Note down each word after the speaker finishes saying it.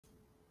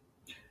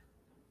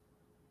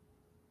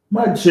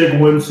Mic check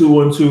 1 2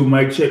 1 2.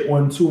 Mic check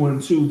 1 2 1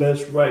 2.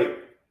 That's right.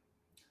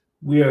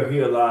 We are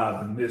here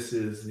live, and this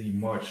is the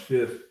March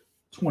 5th,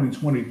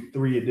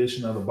 2023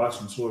 edition of the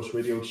Boxing Source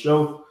Radio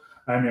Show.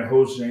 I'm your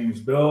host, James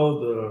Bell,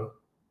 the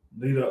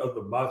leader of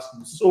the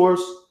Boxing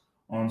Source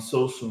on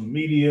social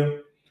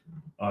media.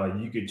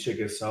 You can check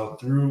us out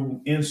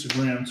through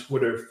Instagram,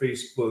 Twitter,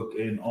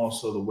 Facebook, and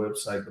also the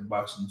website,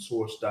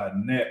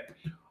 theboxingsource.net.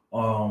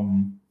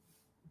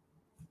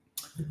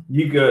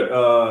 You could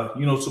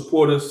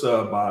support us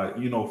by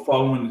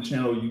following the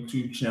channel,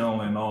 YouTube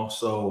channel, and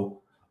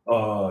also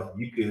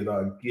you could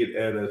get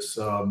at us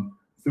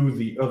through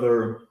the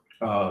other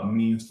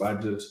means by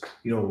just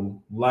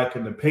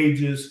liking the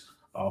pages,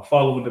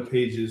 following the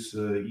pages,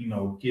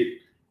 get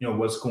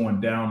what's going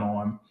down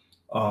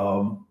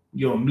on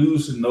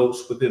news and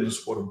notes within the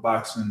sport of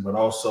boxing, but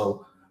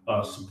also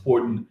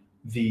supporting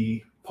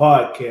the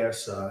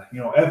podcast.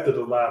 After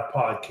the live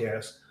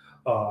podcast.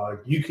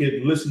 You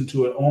could listen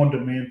to it on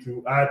demand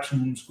through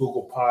iTunes,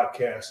 Google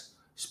Podcasts,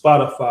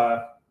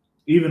 Spotify,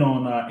 even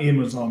on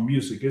Amazon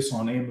Music. It's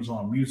on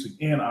Amazon Music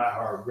and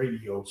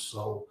iHeartRadio.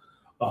 So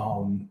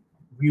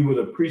we would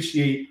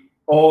appreciate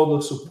all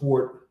the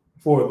support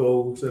for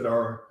those that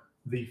are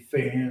the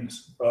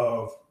fans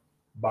of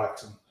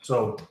boxing.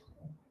 So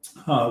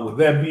with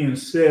that being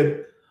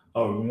said,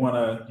 we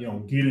want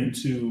to get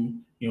into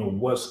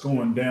what's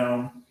going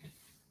down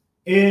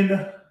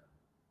in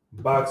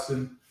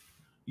boxing.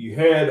 You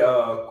had,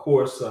 of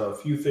course, a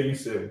few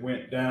things that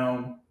went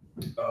down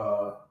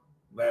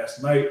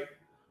last night,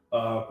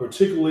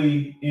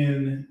 particularly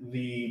in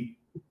the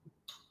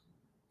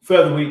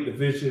featherweight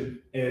division,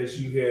 as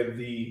you had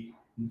the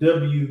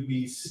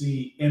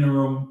WBC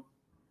interim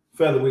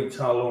featherweight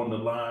title on the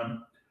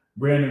line,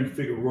 Brandon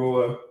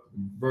Figueroa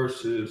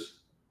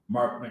versus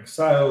Mark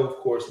Magsayo. Of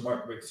course,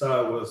 Mark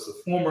Magsayo was the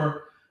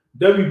former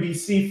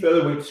WBC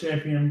featherweight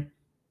champion,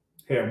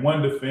 had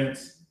one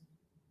defense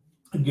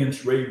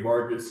against Ray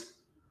Vargas,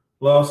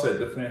 lost that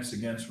defense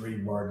against Ray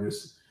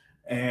Vargas.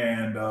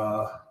 And,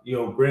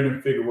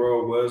 Brandon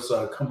Figueroa was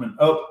coming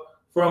up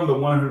from the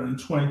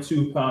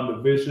 122-pound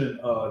division,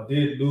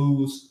 did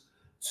lose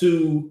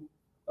to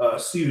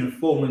Stephen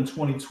Fulton in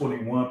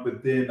 2021,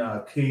 but then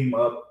came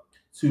up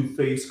to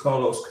face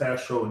Carlos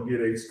Castro and get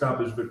a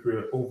stoppage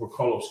victory over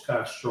Carlos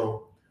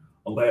Castro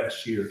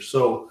last year.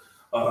 So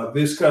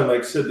this kind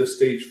of set the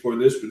stage for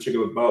this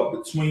particular bout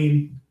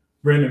between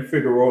Brandon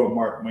Figueroa and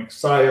Mark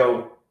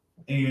Magsayo.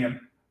 And,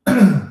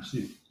 I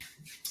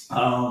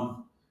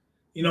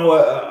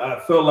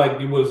felt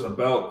like it was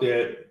about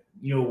that,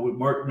 with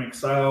Mark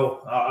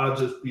Magsayo. I'll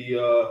just be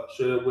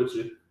straight up with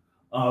you.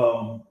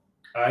 I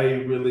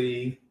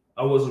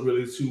wasn't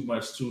really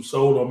too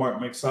sold on Mark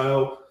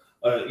Magsayo,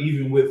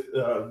 even with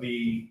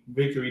the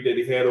victory that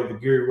he had over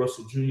Gary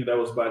Russell Jr. That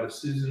was by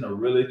decision. I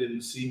really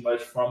didn't see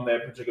much from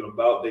that particular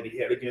bout that he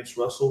had against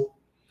Russell.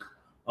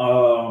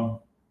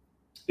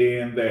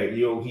 And that,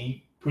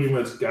 he pretty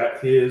much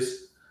got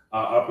his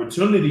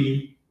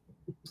opportunity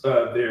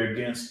there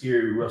against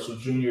Gary Russell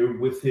Jr.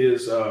 with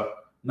his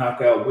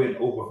knockout win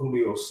over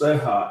Julio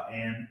Ceja.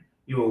 And,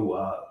 he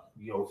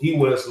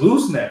was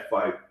losing that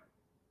fight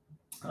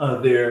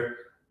there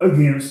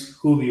against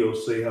Julio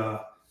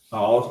Ceja.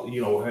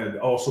 Had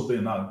also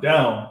been knocked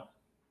down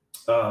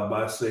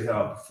by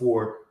Ceja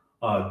before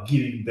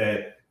getting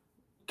that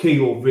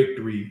KO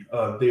victory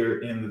there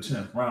in the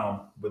 10th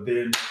round. But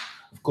then,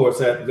 of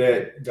course, after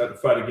that, got the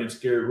fight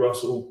against Gary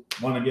Russell,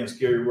 won against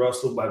Gary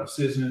Russell by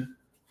decision,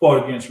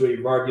 fought against Ray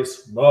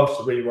Vargas, lost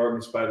to Ray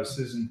Vargas by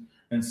decision.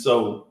 And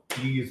so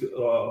he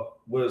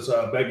was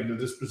back into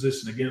this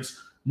position against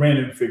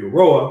Brandon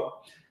Figueroa.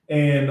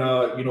 And,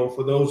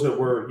 for those that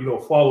were,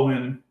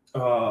 following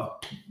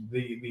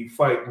the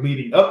fight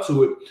leading up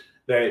to it,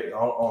 that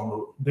on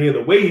the day of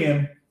the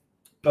weigh-in,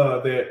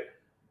 that,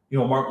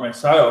 Mark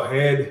Magsayo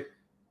had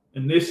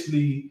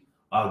initially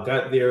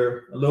got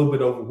there a little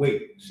bit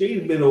overweight. She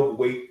had been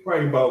overweight,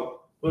 probably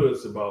about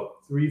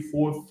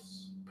 3/4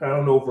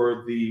 pound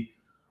over the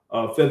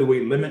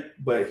featherweight limit,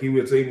 but he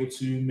was able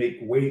to make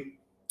weight,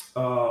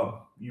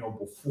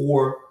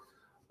 before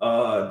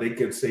they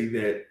could say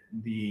that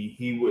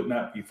he would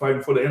not be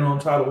fighting for the interim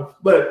title,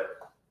 but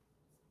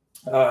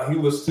he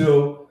was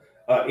still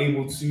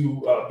able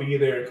to be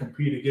there and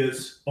compete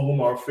against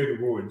Omar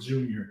Figueroa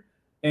Jr.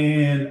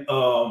 And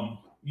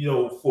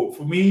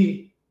for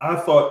me, I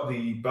thought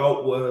the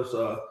bout was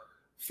a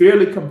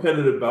fairly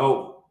competitive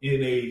bout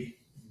in a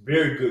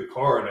very good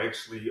card,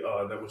 actually,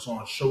 that was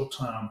on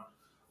Showtime,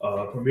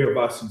 Premier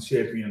Boxing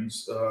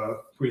Champions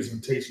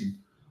presentation.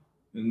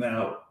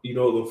 Now,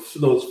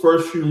 those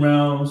first few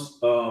rounds,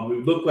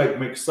 it looked like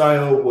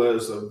Magsayo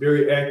was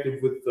very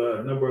active with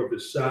a number of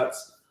his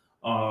shots,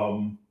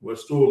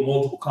 was throwing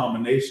multiple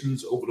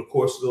combinations over the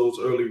course of those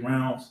early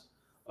rounds,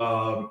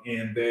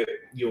 and that,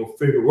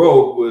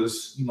 Figueroa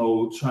was,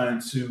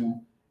 trying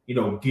to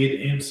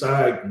get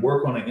inside,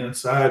 work on the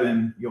inside,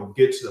 and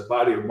get to the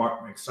body of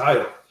Mark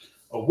Magsayo,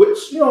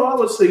 which I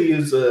would say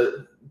is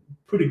a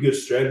pretty good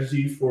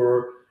strategy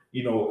for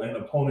an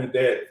opponent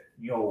that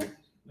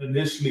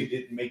initially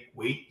didn't make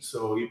weight,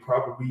 so he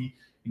probably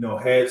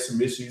had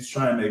some issues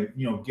trying to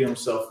get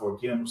himself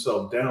down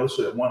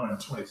to that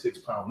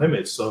 126-pound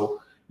limit.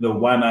 So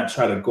why not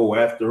try to go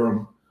after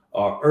him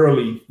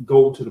early,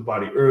 go to the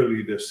body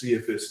early to see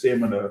if his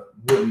stamina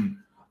wouldn't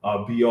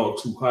be all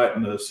too hot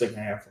in the second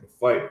half of the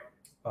fight.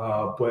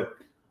 But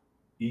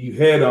you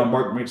had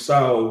Mark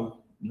McSall.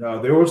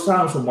 There was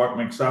times when Mark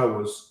McSall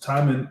was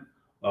timing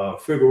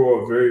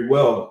Figueroa very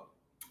well,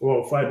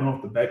 or fighting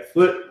off the back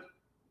foot.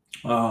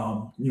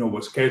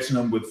 Was catching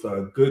him with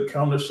good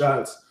counter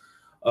shots.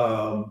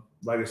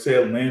 Like I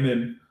said,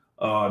 landing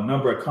a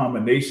number of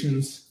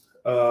combinations.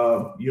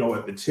 At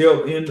the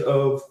tail end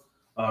of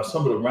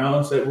some of the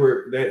rounds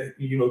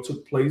that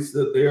took place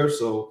there.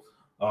 So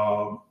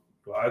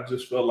I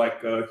just felt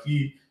like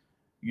he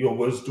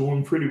was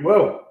doing pretty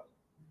well.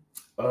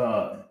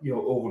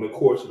 Over the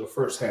course of the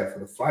first half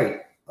of the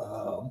fight.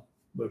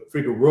 But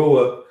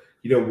Figueroa,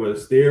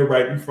 was there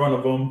right in front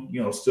of him,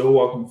 still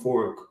walking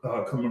forward,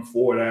 coming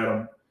forward at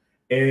him,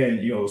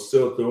 and,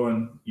 still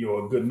throwing,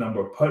 a good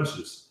number of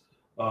punches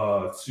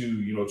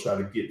to, try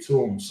to get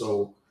to him.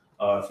 So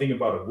thinking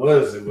about it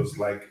was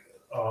like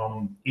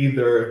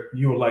either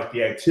like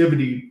the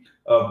activity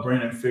of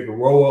Brandon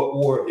Figueroa,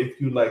 or if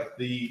you like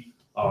the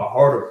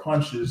harder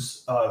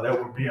punches that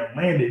were being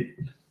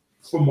landed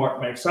from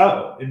Mark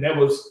McSall. And that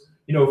was,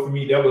 for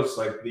me, that was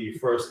like the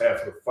first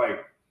half of the fight.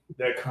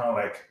 That kind of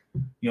like,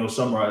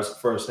 summarized the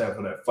first half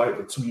of that fight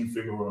between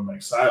Figueroa and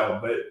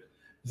McSall. But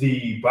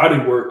the body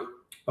work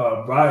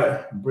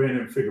by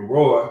Brandon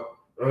Figueroa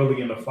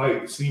early in the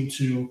fight seemed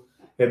to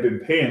have been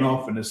paying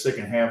off in the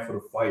second half of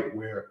the fight,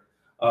 where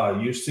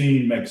you're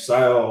seeing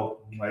McSall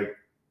like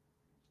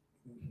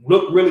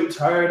look really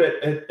tired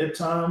at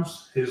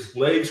times. His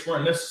legs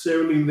weren't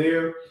necessarily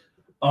there.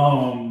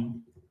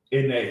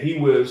 In that he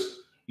was,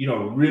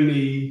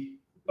 really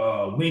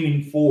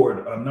leaning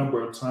forward a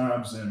number of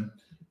times, and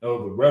the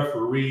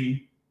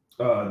referee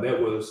that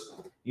was,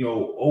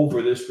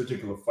 over this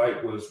particular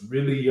fight was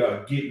really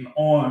getting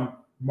on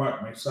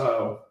Mark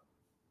McSall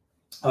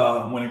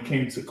when it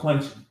came to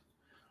clinching.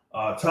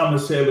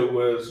 Thomas Taylor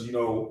was,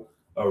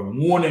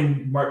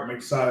 warning Mark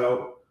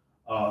McSall,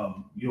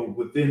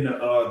 within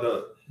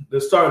the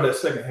start of that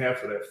second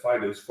half of that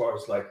fight, as far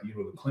as like,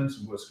 the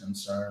clinching was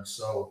concerned.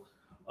 So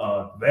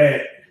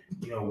that,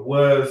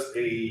 was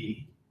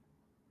a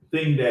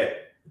thing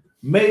that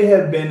may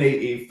have been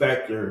a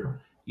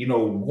factor,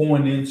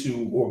 going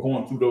into or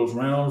going through those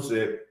rounds,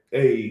 that,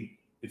 hey,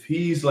 if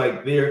he's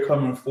like there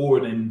coming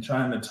forward and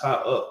trying to tie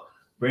up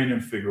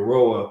Brandon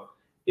Figueroa,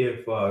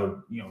 if,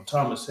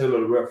 Thomas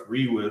Taylor, the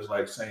referee, was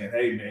like saying,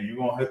 hey, man, you're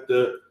going to have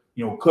to,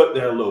 cut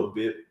that a little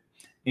bit.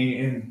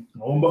 And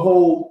lo and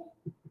behold,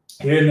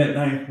 here in that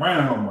ninth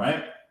round,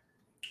 right?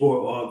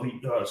 Or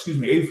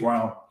eighth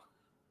round,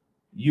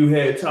 you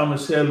had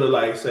Thomas Taylor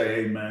like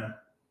say, hey, man,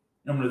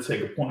 I'm going to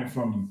take a point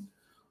from you.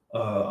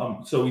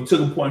 So he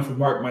took a point from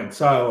Mark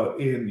McSall.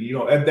 And,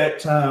 at that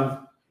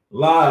time,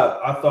 live,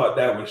 I thought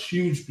that was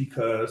huge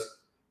because,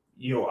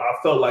 I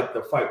felt like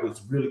the fight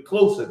was really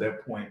close at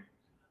that point.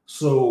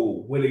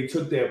 So when they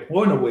took that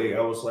point away,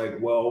 I was like,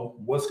 well,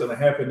 what's going to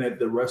happen at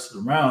the rest of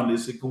the round?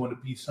 Is it going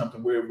to be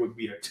something where it would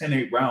be a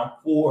 10-8 round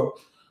for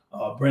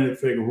Brandon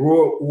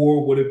Figueroa,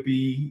 or would it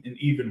be an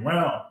even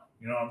round?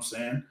 You know what I'm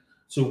saying?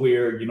 So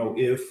where,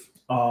 if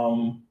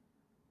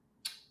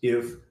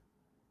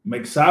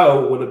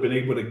McSall would have been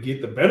able to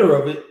get the better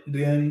of it,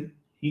 then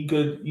he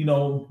could,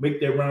 make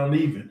that round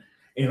even.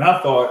 And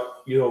I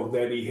thought,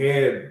 that he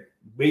had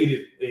made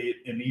it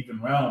an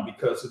even round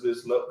because of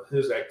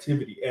his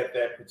activity at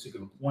that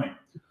particular point.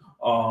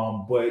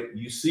 But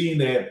you seen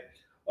that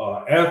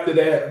after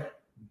that,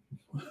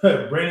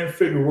 Brandon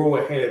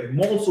Figueroa had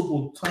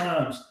multiple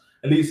times,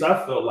 at least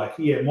I felt like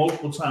he had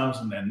multiple times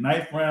in that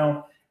ninth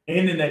round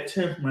and in that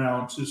 10th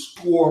round to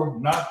score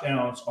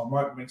knockdowns on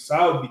Mark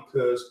McSall,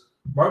 because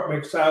Mark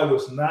McSall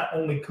was not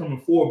only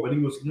coming forward, but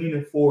he was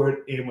leaning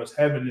forward and was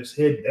having his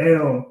head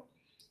down,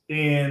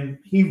 and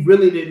he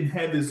really didn't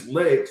have his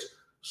legs.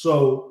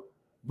 So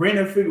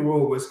Brandon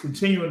Figueroa was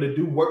continuing to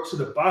do work to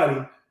the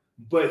body,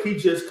 but he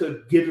just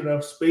could get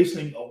enough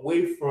spacing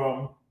away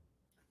from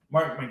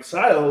Mark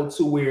McSall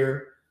to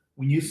where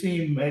when you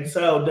see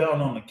McSall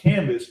down on the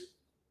canvas,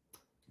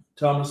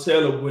 Thomas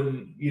Taylor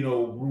wouldn't,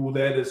 rule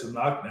that as a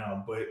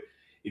knockdown. But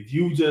if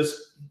you just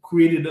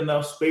created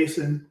enough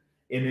spacing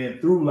and then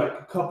threw like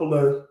a couple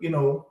of,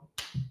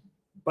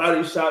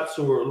 body shots,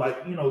 or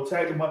like,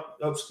 tag him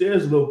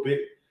upstairs a little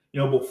bit,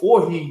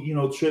 before he,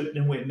 tripped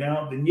and went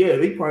down, then yeah,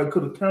 they probably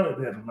could have counted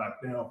that a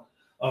knockdown.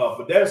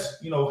 But that's,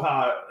 how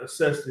I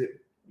assessed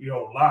it,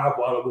 live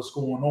while it was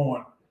going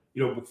on,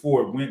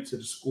 before it went to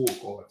the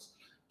scorecards.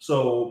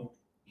 So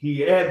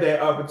he had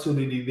that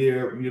opportunity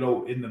there,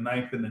 in the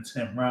 9th and the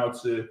 10th round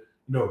to,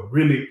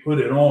 really put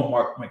it on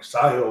Mark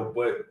McSall,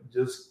 but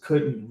just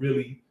couldn't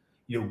really,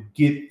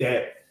 get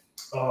that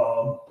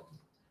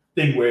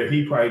thing where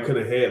he probably could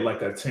have had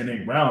like a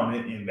 10-8 round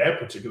in that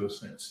particular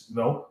sense,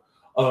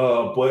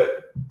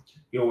 But,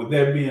 with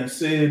that being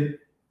said,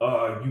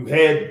 you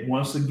had,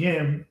 once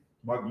again,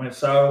 Mark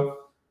McSall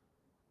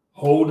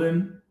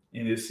holding,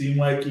 and it seemed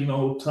like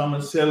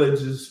Tomasello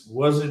just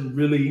wasn't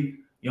really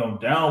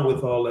down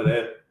with all of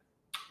that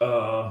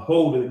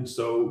holding.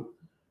 So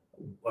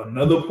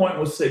another point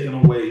was taken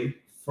away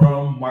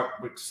from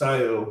Mark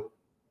Magsayo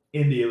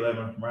in the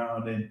 11th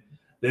round, and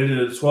then in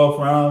the 12th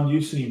round,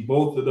 you've seen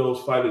both of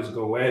those fighters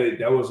go at it.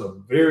 That was a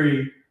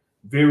very,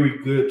 very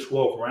good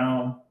 12th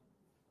round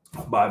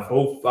by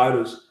both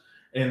fighters.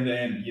 And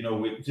then,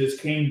 it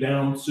just came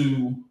down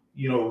to,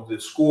 the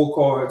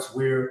scorecards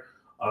where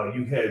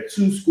you had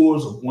two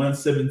scores of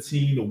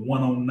 117 to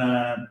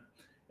 109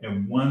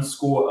 and one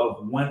score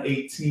of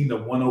 118 to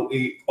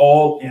 108,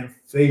 all in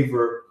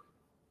favor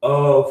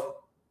of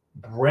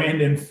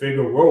Brandon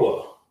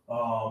Figueroa.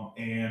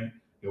 And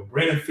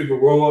Brandon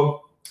Figueroa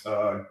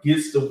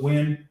gets the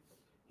win.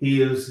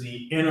 He is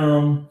the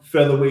interim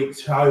featherweight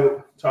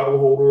title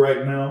holder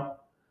right now.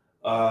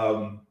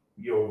 A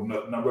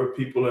number of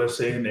people are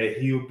saying that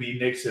he'll be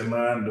next in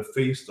line to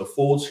face the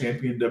full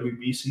champion,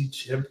 WBC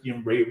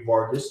champion Ray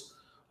Vargas,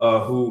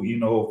 who,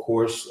 of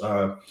course,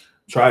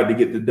 tried to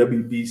get the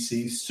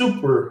WBC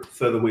super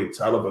featherweight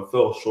title, but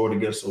fell short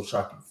against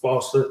O'Shaquie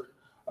Foster.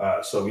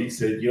 So he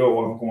said,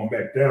 I'm going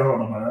back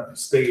down. I'm going to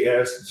stay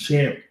as the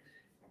champ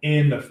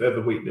in the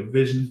featherweight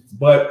division.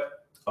 But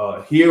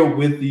here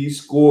with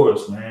these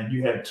scores, man,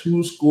 you had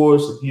two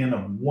scores again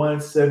of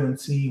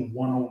 117,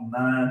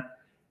 109,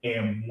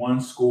 and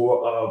one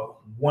score of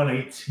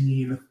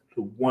 118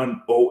 to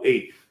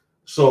 108.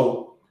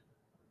 So,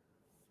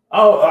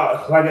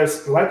 like I'm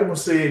gonna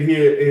say it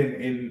here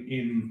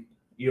in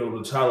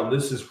the title,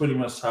 this is pretty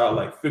much how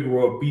like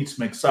Figueroa beats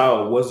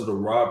Magsayo. Was it a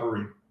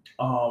robbery?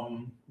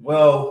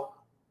 Well,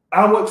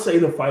 I would say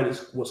the fight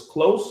was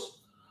close.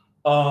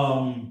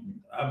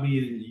 I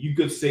mean, you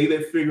could say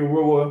that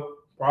Figueroa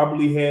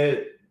probably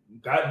had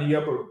gotten the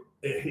upper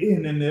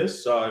hand in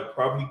this.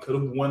 Probably could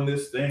have won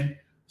this thing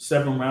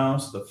 7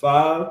 rounds to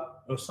 5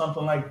 or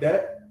something like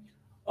that.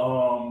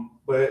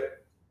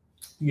 But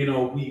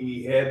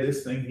we had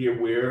this thing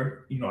here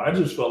where I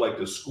just felt like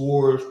the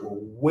scores were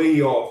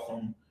way off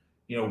from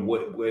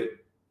what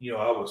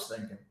I was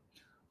thinking.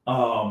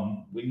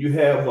 When you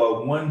have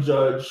one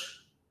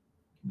judge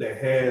that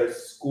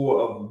has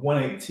score of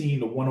 118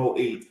 to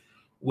 108,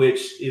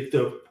 which if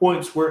the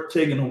points weren't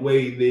taken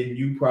away, then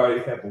you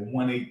probably have a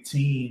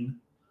 118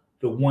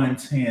 to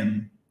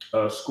 110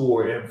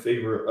 score in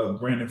favor of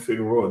Brandon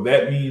Figueroa.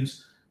 That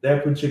means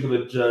that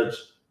particular judge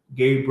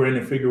gave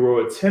Brandon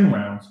Figueroa 10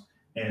 rounds,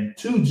 and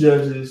two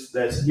judges,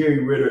 that's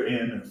Gary Ritter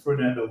and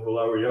Fernando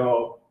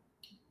Villarreal,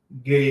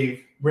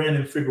 gave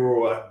Brandon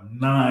Figueroa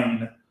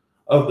 9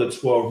 of the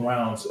 12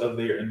 rounds of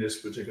there in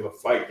this particular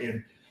fight.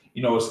 And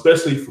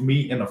especially for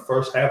me in the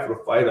first half of the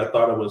fight, I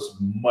thought it was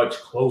much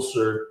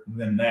closer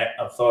than that.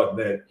 I thought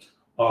that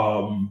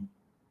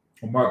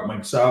Mark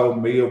Magsayo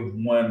may have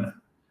won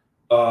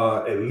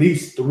at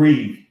least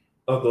 3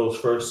 of those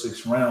first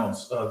 6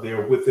 rounds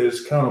there with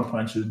his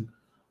counterpunching,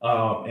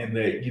 and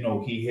that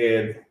he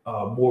had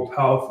more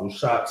powerful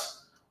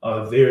shots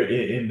there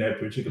in that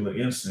particular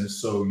instance.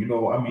 So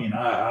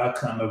I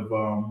kind of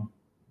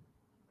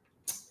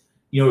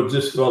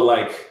just felt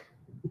like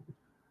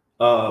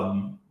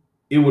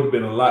it would have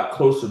been a lot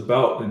closer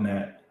bout than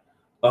that.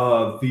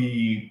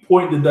 The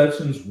point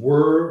deductions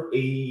were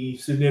a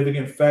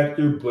significant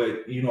factor,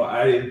 but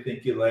I didn't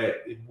think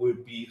it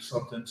would be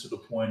something to the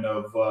point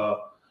of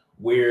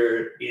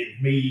where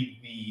it made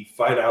the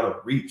fight out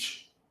of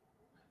reach.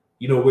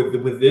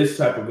 With this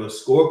type of a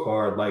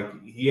scorecard, like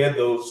he had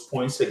those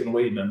points taken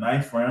away in the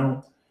 9th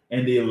round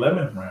and the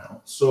 11th round.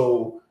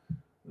 So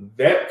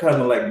that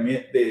kind of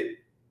meant that,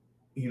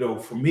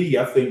 for me,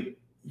 I think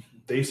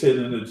they said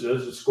in the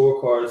judges'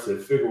 scorecards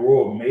that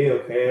Figueroa may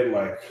have had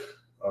a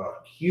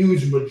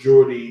huge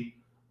majority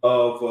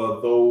of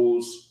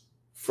those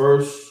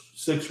first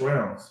 6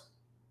 rounds.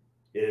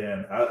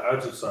 And I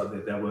just thought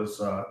that was,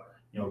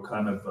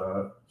 kind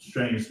of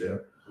strange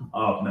there.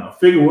 Now,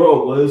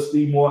 Figueroa was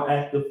the more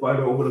active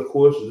fighter over the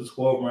course of the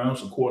 12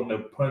 rounds, according to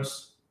Punch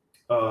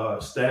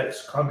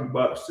stats,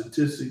 CompuBox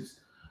statistics.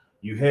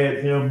 You had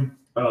him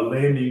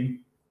landing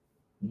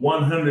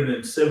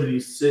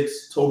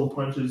 176 total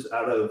punches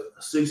out of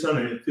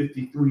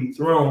 653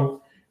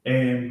 thrown,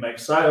 and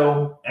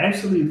Magsayo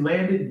actually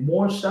landed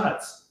more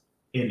shots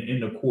in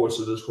the course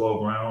of the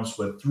 12 rounds,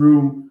 but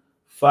threw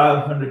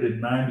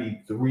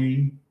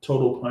 593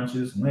 total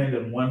punches,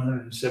 landed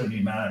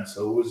 179.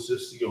 So it was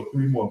just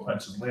 3 more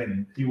punches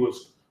landing. He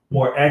was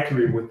more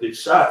accurate with his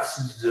shots.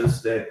 It's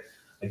just that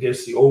I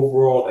guess the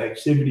overall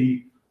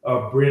activity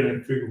of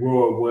Brandon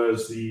Figueroa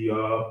was the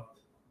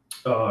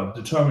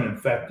determining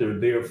factor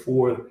there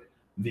for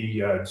the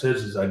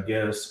judges, I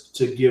guess,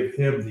 to give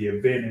him the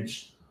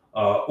advantage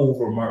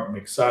over Mark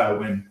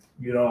Magsayo. And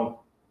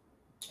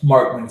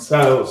Mark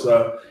Magsayo's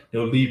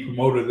lead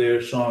promoter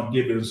there, Sean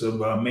Gibbons of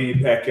Manny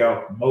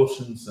Pacquiao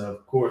Promotions,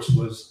 of course,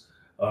 was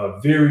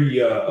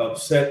very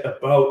upset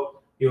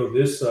about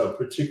this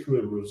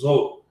particular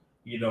result.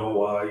 He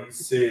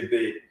said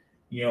that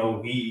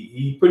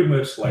he pretty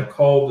much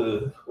called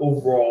the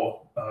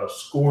overall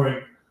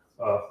scoring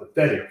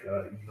pathetic.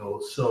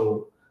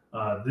 So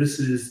This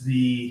is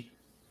the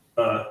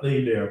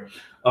thing there.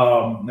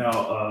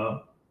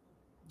 Now,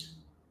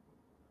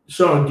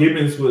 Sean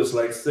Gibbons was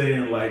like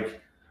saying like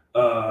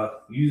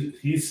you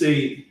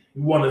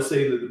want to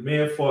say that the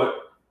man fought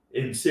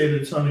in San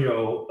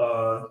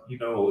Antonio.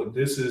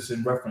 This is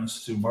in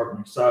reference to Mark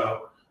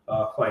McSile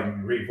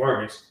fighting Ray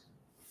Vargas.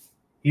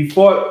 He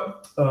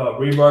fought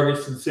Ray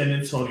Vargas in San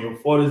Antonio,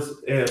 fought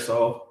his ass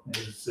off,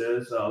 as it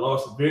says,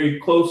 lost a very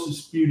close,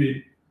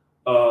 disputed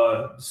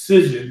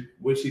decision,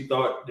 which he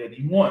thought that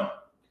he won.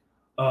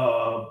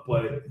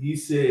 But he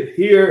said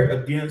here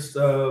against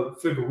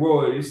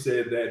Figueroa, he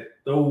said that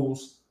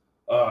those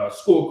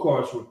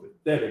scorecards were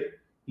pathetic.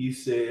 He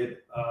said,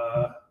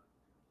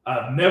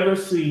 I've never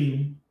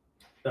seen,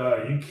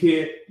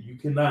 you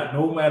cannot,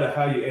 no matter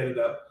how you ended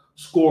up,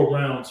 score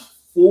rounds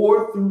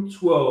 4 through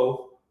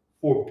 12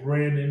 for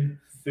Brandon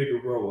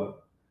Figueroa.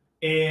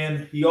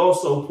 And he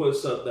also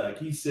puts up that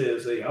he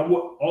says, hey, I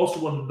also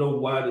want to know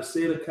why the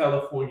state of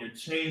California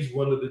changed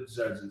one of the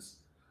judges.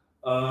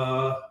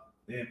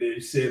 And they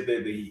said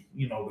that they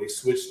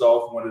switched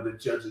off one of the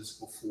judges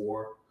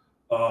before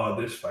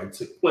this fight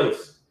took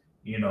place.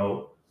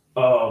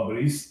 But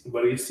he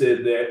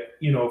said that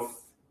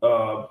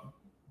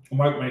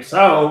Mike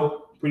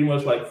McSile pretty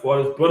much like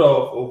fought his butt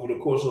off over the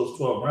course of those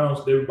 12 rounds.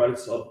 Everybody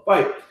saw the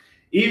fight.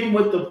 Even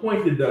with the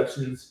point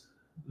deductions,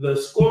 the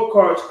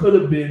scorecards could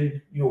have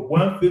been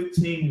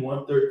 115,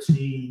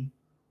 113,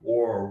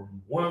 or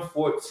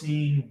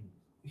 114,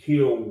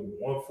 Hill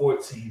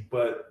 114,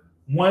 but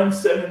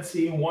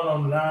 117,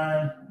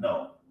 109,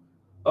 no.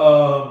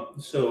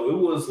 So it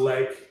was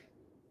like,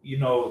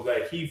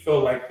 like he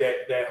felt like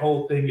that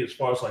whole thing as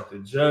far as like the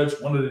judge,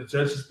 one of the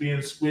judges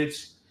being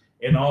switched,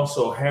 and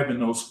also having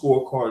those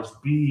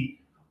scorecards be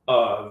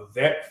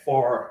that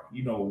far,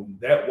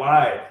 that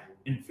wide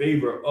in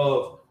favor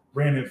of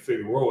Brandon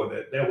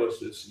Figueroa, that was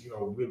just,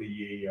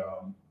 really a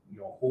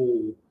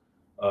whole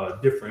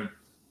different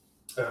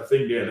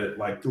thing there that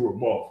like threw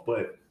him off.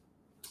 But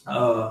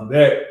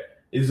that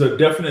is a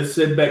definite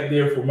setback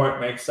there for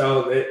Mark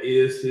McSile. That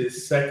is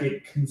his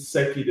second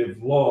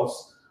consecutive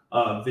loss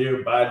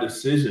there by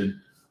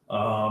decision.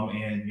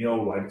 And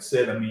like I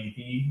said, I mean,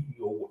 he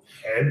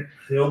had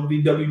held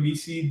the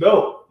WBC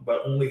belt,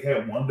 but only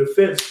had one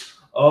defense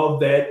of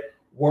that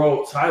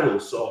world title.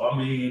 So I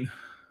mean,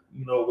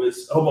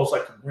 it's almost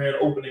like a grand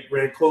opening,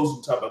 grand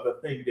closing type of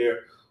a thing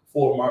there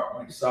for Mark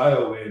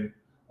McSile, and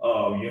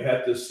you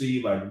have to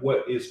see like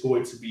what is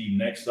going to be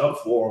next up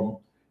for him.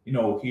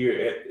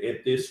 Here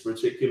at this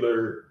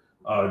particular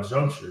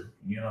juncture,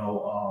 you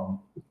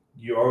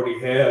already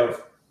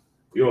have,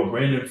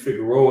 Brandon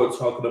Figueroa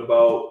talking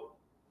about,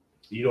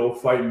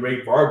 fighting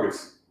Ray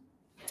Vargas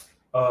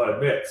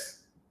next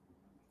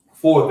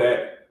for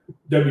that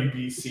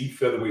WBC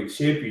featherweight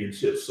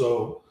championship.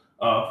 So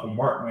for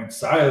Mark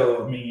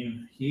McSile, I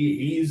mean,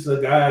 he's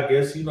a guy, I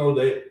guess,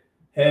 that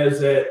has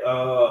that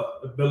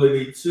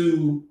ability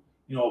to,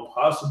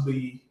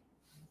 possibly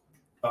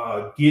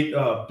get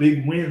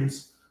big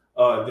wins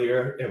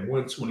there at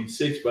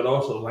 126, but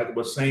also, like I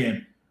was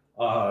saying,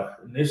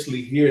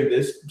 initially here in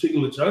this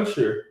particular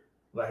juncture,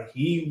 like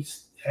he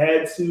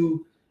had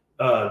to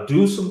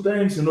do some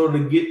things in order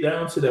to get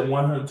down to that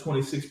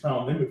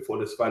 126-pound limit for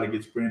this fight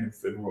against Brandon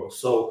Figueroa.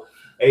 So,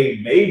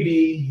 hey,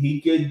 maybe he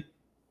could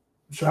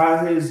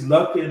try his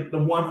luck in the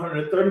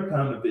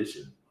 130-pound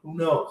division. Who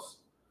knows?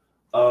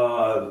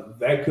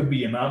 That could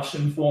be an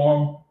option for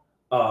him.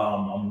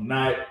 I'm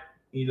not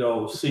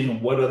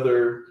seeing what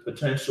other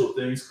potential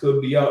things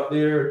could be out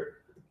there,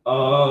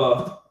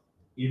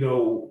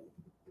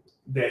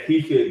 that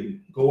he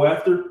could go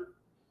after,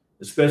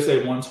 especially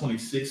at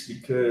 126,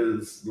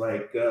 because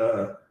I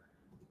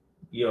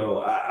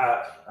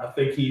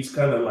think he's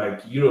kind of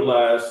like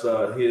utilized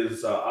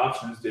his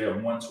options there at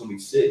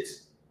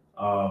 126.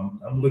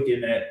 I'm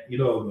looking at, the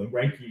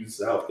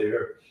rankings out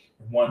there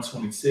at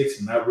 126,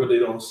 and I really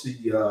don't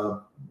see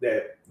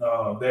that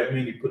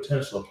many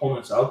potential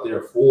opponents out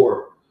there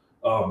for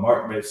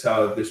Mark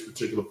McSile at this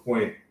particular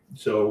point.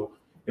 So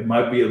it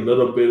might be a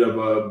little bit of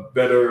a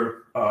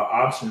better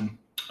option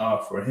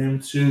for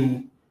him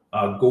to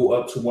go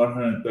up to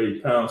 130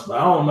 pounds. But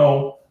I don't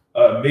know.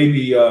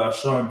 Maybe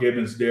Sean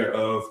Gibbons there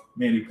of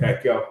Manny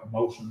Pacquiao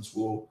Promotions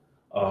will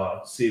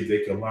see if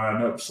they can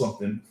line up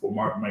something for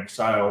Mark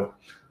McSile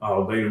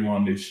later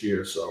on this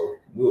year. So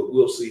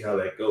we'll see how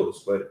that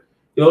goes. But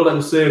like I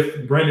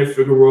said, Brandon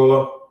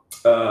Figueroa,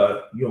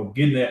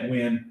 getting that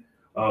win.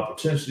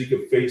 Potentially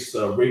could face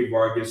Ray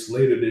Vargas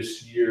later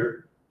this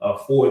year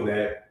for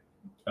that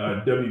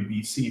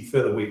WBC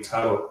featherweight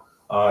title.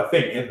 I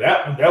think, and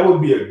that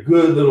would be a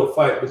good little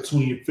fight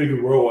between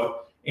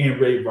Figueroa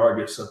and Ray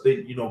Vargas. I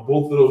think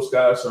both of those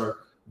guys are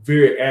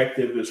very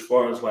active as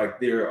far as like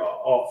their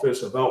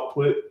offensive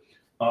output.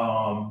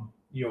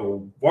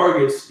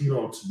 Vargas,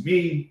 to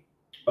me,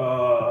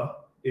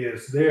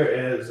 is there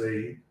as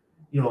a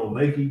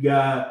lanky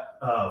guy,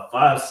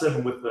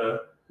 5'7" with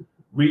a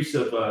reach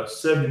of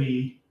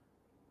 70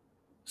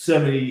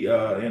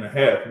 and a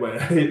half.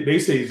 But they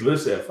say he's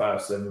listed at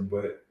 5'7",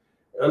 but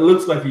it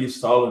looks like he's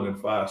taller than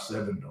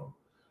 5'7" though.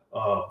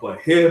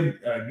 But him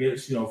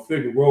against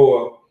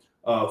Figueroa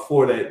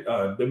for that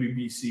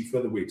WBC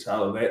featherweight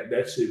title,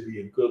 that should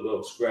be a good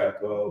little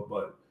scrap.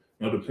 But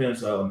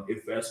depends on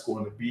if that's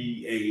going to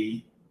be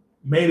a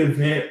main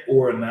event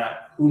or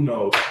not. Who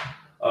knows?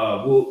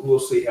 We'll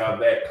see how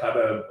that kind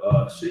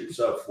of shapes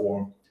up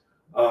for him.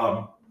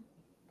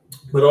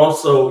 But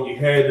also you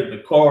had in the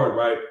card,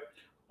 right?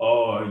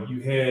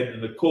 You had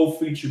in the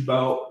co-featured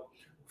bout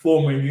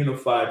former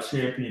unified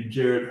champion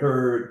Jarrett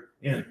Hurd,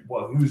 and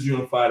he was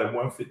unified at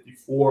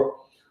 154,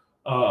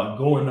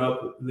 going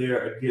up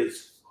there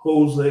against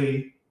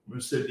Jose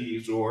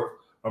Resendiz or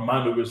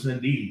Armando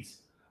Resendiz.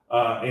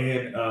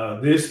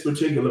 And this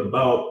particular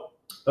bout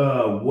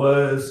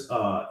was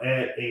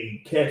at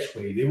a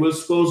catchweight. It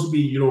was supposed to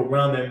be,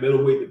 around that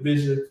middleweight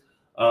division,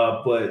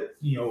 but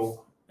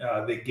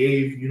they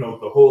gave,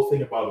 the whole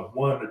thing about a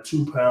 1 or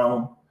 2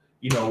 pound,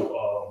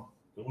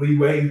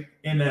 leeway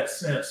in that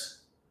sense.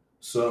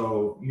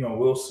 So,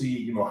 we'll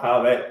see,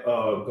 how that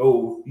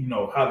go,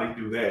 how they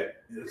do that.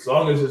 As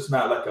long as it's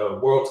not like a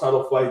world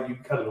title fight, you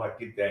kind of like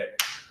get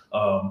that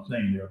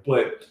thing there.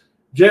 But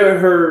Jarrett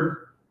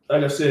Hurd,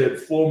 like I said,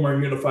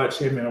 former unified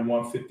champion at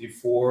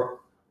 154,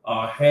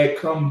 had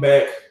come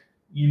back,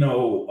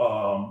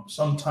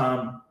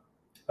 sometime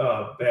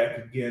back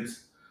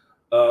against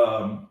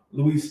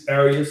Luis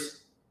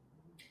Arias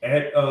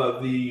at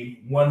the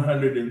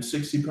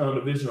 160-pound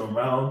division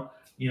around,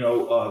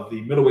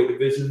 the middleweight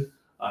division.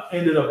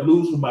 Ended up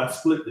losing by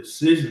split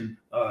decision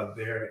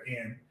there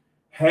and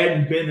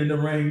hadn't been in the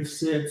ring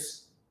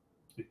since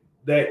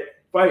that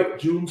fight,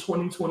 June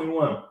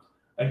 2021,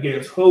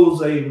 against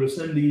Jose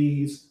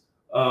Resendiz,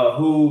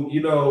 who,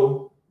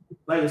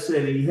 like I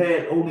said, he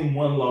had only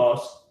one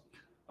loss,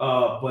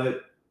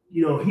 but,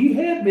 he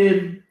had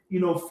been,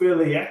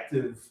 fairly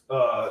active,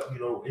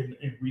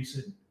 in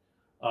recent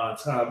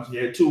times. He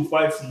had 2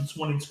 fights in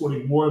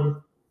 2021.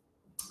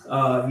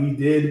 He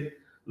did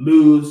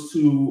lose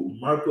to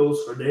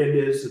Marcos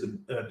Hernandez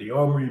at the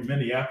Armory in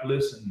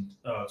Minneapolis in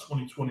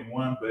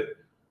 2021, but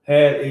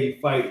had a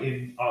fight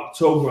in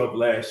October of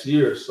last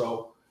year.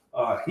 So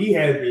he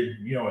had been,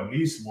 at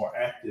least more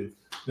active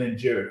than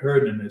Jarrett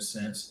Hurd in this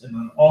sense. And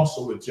then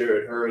also with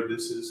Jarrett Hurd,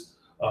 this is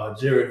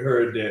Jarrett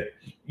Hurd that,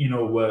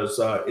 was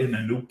in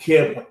a new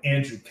camp with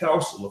Andrew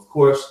Council. Of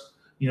course,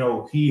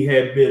 he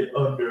had been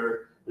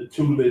under the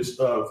tutelage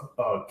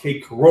of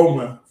Kate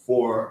Corona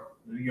for,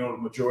 the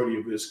majority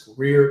of his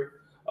career.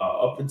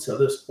 Up until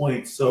this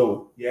point.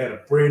 So you had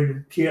a brand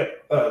new camp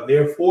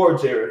there for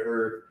Jarrett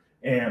Hurd,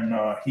 and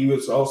he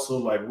was also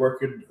like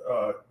working,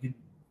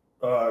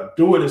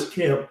 doing his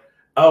camp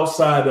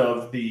outside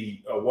of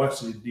the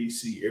Washington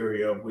D.C.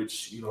 area,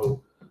 which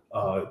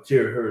Jarrett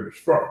Hurd is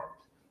from.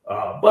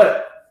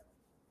 But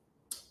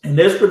in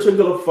this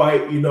particular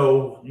fight,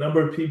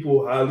 number of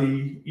people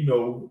highly,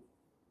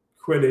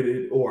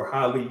 credited or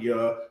highly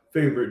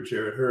favored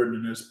Jarrett Hurd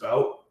in this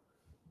bout.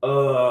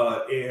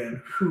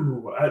 And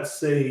I'd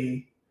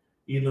say,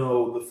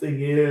 the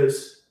thing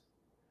is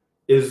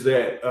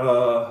that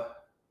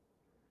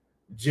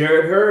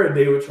Jarrett Hurd,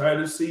 they were trying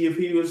to see if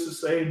he was the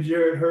same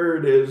Jarrett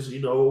Hurd as,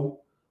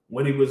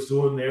 when he was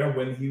doing there,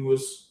 when he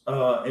was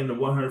in the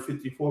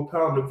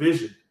 154-pound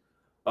division.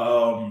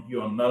 A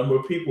number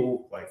of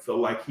people felt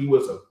like he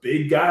was a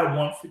big guy,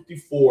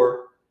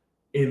 154,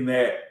 in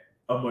that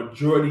a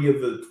majority of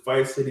the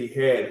fights that he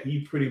had, he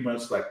pretty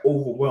much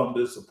overwhelmed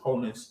his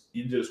opponents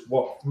and just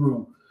walked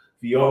through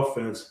the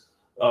offense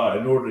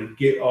in order to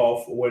get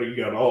off what he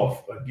got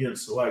off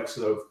against the likes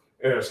of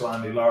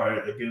Erislandy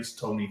Lara, against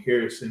Tony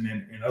Harrison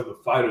and other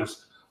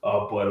fighters.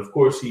 But of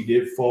course, he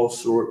did fall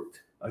short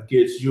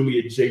against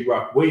Julian J.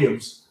 Rock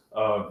Williams,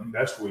 and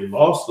that's where he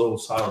lost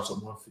those titles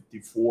at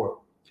 154.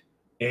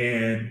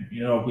 And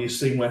we've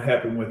seen what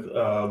happened with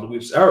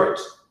Luis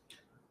Arias.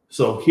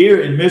 So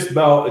here in this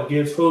bout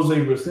against Jose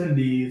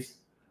Resendiz,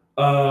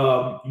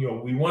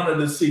 we wanted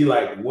to see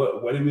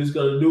what he was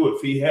going to do,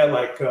 if he had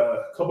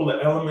a couple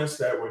of elements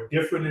that were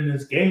different in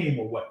his game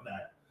or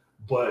whatnot.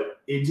 But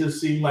it just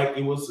seemed like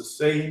it was the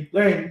same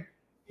thing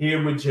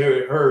here with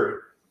Jarrett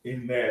Hurd,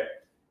 in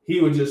that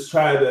he would just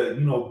try to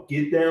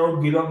get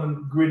down, get on the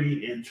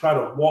gritty, and try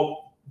to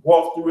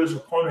walk through his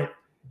opponent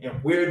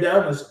and wear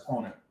down his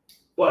opponent.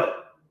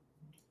 But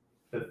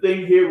the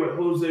thing here with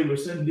Jose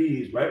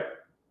Resendiz, right,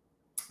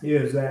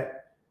 is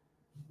that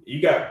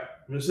you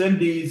got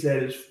Resendiz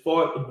that has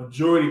fought the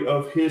majority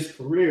of his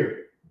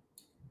career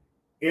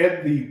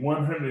at the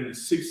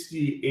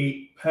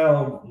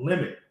 168-pound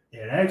limit.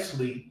 And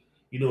actually,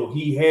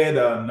 he had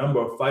a number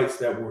of fights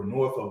that were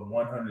north of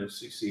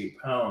 168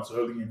 pounds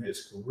early in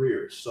his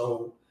career.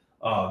 So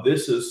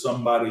this is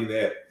somebody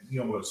that,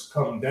 was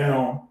come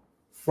down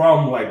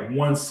from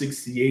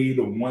 168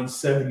 or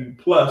 170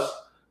 plus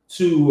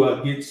to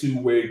get to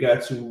where he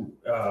got to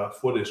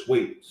for this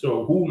weight.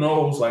 So who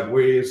knows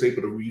where he is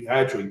able to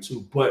rehydrate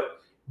to.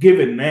 But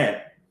given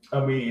that,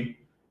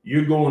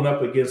 you're going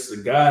up against a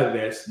guy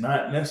that's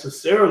not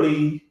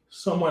necessarily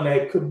someone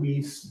that could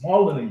be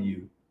smaller than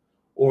you,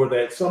 or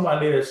that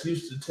somebody that's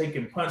used to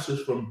taking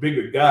punches from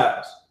bigger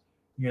guys,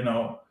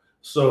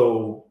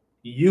 So,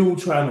 you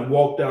trying to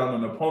walk down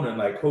an opponent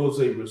like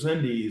Jose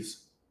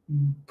Resendiz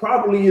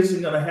probably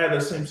isn't going to have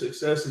the same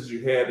success as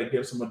you had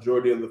against the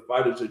majority of the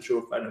fighters that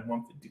you're fighting at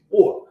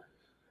 154.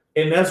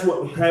 And that's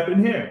what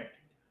happened here.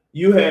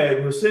 You had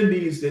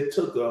Resendiz that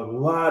took a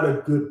lot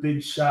of good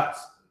big shots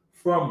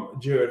from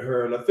Jarrett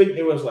Hurd. I think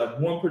there was like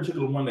one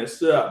particular one that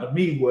stood out to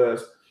me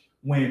was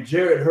when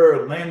Jarrett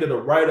Hurd landed a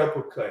right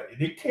uppercut.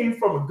 And it came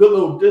from a good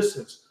little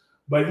distance,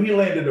 but he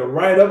landed a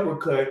right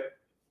uppercut,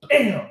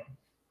 bam,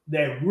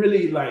 that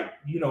really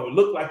it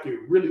looked like it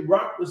really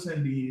rocked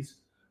Resendiz,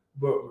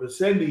 but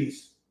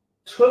Resendiz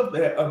took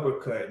that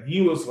uppercut. And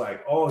he was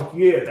like, oh,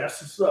 yeah,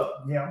 that's what's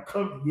up. Yeah, I'm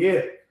coming.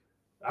 Yeah,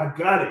 I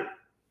got it.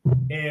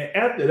 And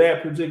after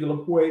that particular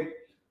point,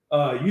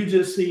 you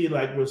just see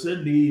like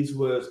Resendiz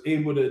was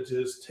able to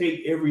just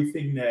take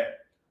everything that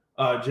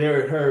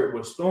Jarrett Hurd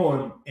was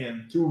throwing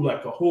and threw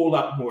like a whole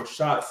lot more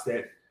shots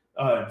that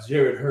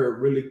Jarrett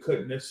Hurd really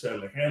couldn't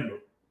necessarily handle.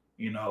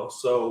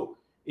 So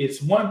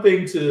it's one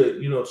thing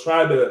to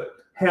try to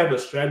have a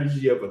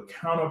strategy of a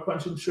counter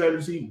punching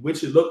strategy,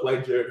 which it looked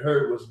like Jarrett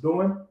Hurd was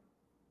doing.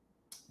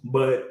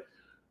 But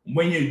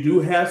when you do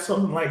have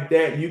something like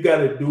that, you got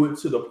to do it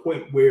to the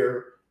point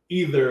where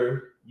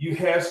either you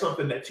have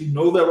something that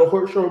that'll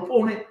hurt your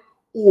opponent,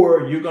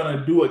 or you're going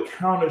to do a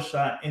counter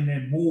shot and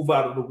then move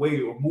out of the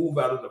way or move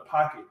out of the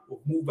pocket or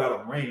move out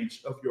of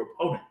range of your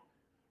opponent.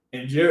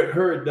 And Jarrett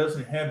Hurd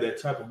doesn't have that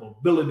type of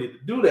ability to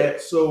do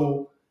that.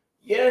 So,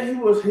 yeah, he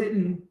was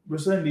hitting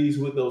Resendiz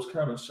with those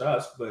counter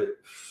shots, but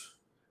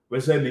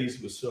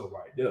Resendiz was still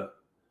right there.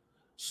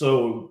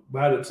 So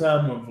by the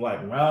time of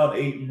like round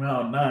 8 and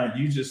round 9,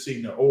 you just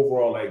seen the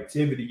overall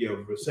activity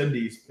of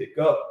Resendiz pick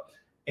up,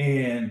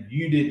 and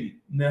you didn't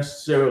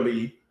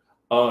necessarily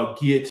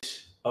get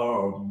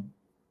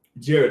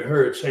Jarrett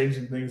Hurd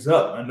changing things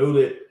up. I know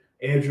that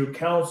Andrew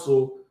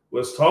Council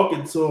was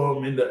talking to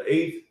him in the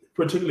 8th,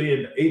 particularly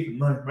in the 8th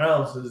and 9th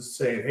rounds, is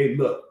saying, hey,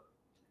 look,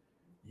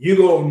 you're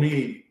gonna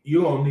need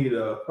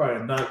probably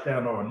a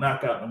knockdown or a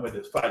knockout to win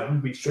this fight. I'm gonna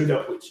be straight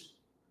up with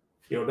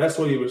you. That's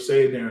what he was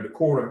saying there in the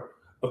corner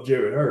of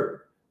Jarrett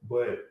Hurd.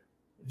 But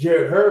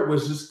Jarrett Hurd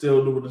was just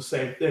still doing the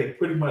same thing,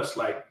 pretty much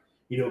like,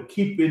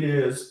 keeping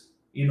his,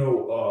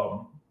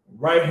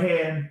 right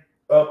hand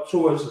up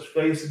towards his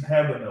face and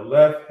having the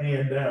left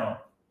hand down,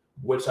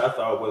 which I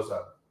thought was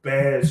a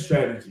bad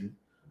strategy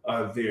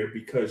there,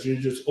 because you're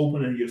just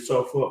opening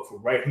yourself up for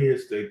right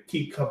hands to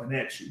keep coming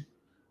at you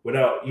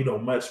without,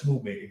 much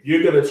movement. If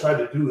you're going to try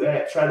to do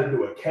that, try to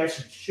do a catch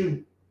and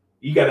shoot,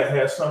 you got to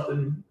have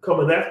something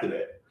coming after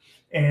that.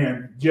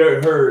 And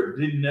Jarrett Hurd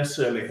didn't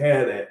necessarily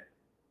have that.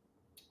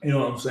 You know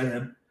what I'm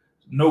saying?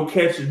 No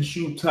catch and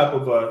shoot type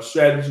of a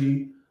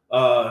strategy,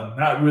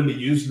 not really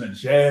using a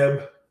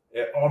jab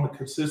on a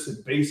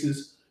consistent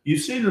basis.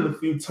 You've seen it a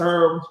few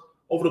times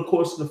over the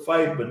course of the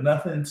fight, but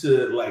nothing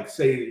to like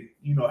say,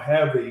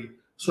 have a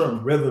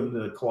certain rhythm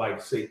to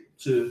like say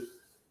to,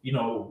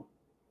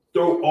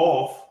 throw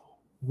off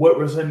what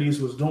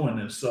Resendiz was doing.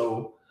 And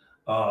so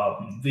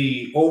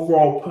the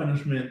overall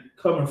punishment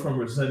coming from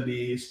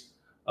Resendiz,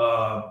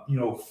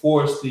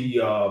 forced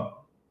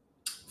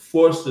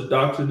the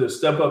doctor to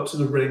step up to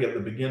the ring at the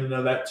beginning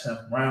of that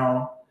 10th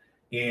round.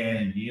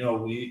 And,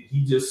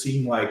 he just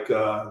seemed like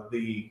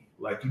he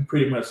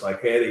pretty much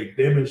like had a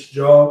damaged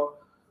jaw,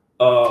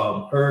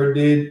 Hurd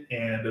did,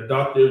 and the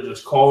doctor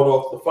just called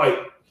off the fight.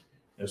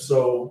 And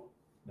so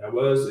that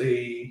was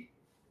a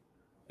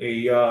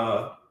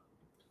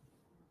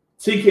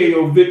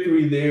TKO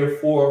victory there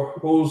for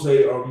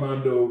Jose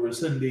Armando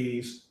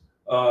Resendiz.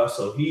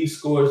 So he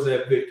scores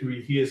that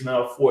victory. He is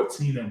now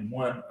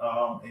 14-1.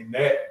 And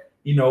that,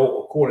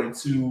 according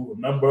to a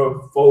number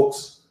of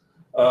folks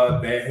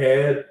that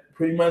had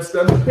pretty much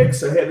done the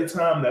picks ahead of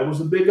time, that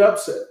was a big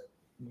upset,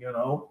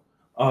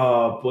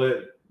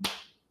 But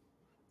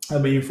I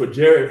mean, for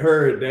Jarrett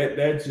Hurd,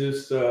 that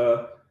just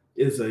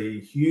is a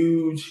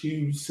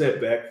huge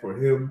setback for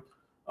him.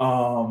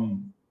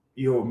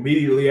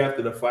 Immediately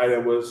after the fight, I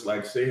was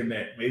like saying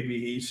that maybe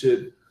he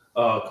should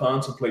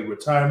contemplate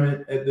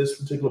retirement at this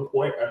particular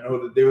point. I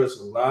know that there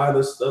was a lot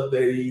of stuff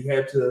that he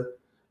had to,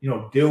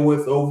 deal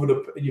with over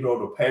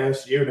the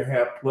past year and a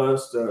half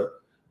plus.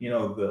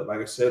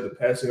 Like I said, the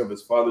passing of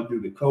his father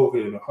due to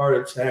COVID and a heart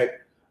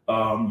attack.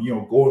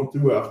 Going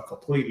through a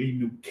completely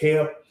new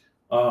camp.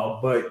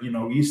 But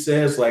he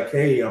says like,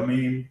 hey, I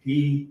mean,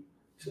 he,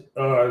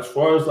 as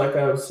far as like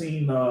I've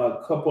seen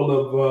a couple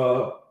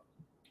of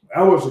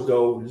hours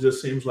ago, it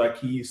just seems like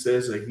he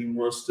says that he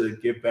wants to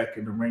get back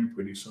in the ring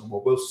pretty soon.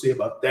 But we'll see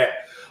about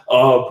that.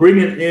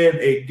 Bringing in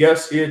a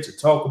guest here to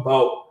talk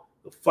about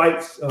the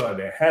fights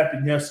that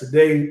happened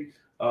yesterday.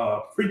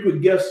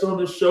 Frequent guest on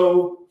the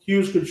show,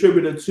 huge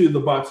contributor to the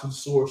Boxing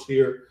Source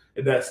here,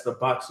 and that's the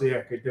Boxing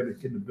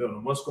Academic in the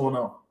building. What's going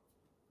on?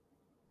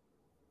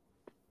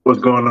 What's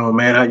going on,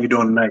 man? How you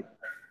doing tonight?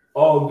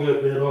 All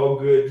good, man. All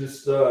good.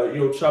 Just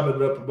chopping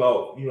it up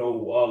about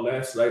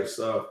last night's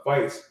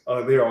fights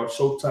there on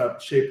Showtime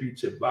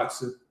Championship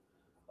Boxing.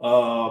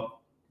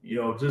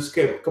 Just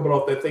kept coming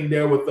off that thing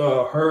there with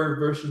Hurd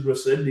versus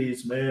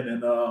Resendiz, man,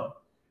 and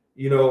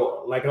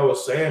like I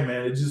was saying,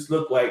 man, it just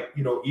looked like,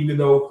 even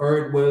though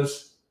Hurd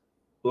was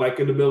like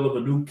in the middle of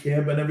a new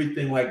camp and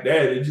everything like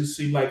that, it just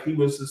seemed like he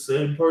was the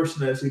same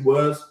person as he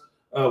was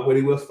when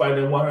he was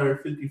fighting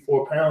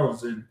 154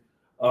 pounds. And,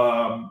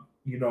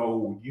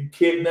 you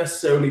can't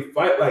necessarily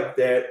fight like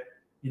that,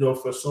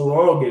 for so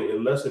long,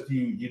 unless if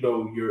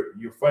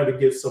you're fighting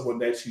against someone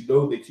that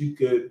that you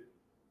could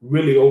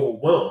really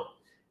overwhelm.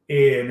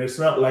 And it's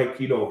not like,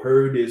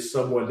 Hurd is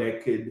someone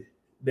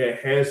that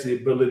has the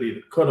ability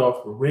to cut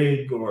off the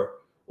ring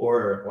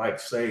or like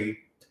say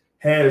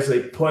has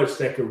a punch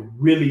that could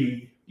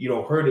really,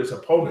 hurt his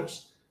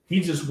opponents. He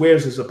just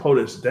wears his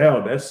opponents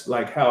down. That's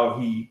like how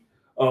he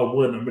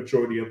won the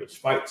majority of his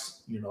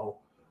fights,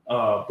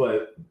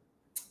 but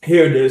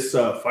here, this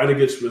fight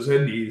against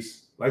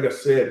Resendiz, like I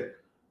said,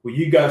 when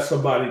you got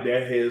somebody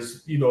that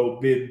has,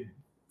 been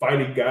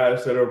fighting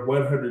guys that are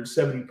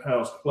 170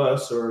 pounds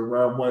plus or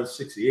around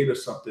 168 or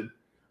something,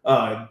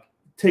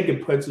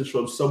 taking punches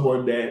from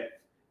someone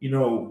that,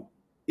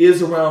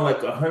 is around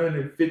like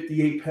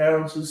 158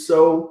 pounds or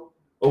so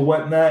or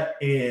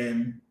whatnot,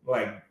 and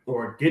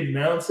or getting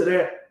down to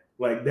that,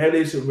 that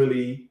isn't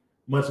really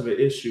much of an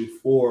issue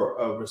for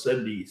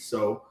Resendiz.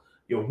 So,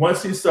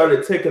 once he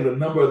started taking a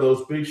number of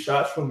those big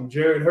shots from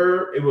Jarrett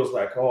Hurd, it was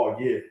like, oh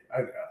yeah,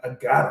 I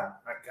got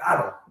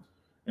him.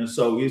 And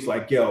so he's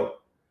like, yo,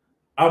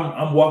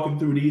 I'm walking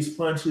through these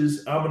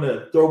punches. I'm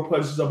gonna throw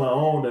punches on my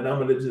own, and I'm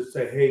gonna just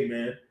say, hey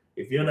man,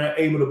 if you're not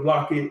able to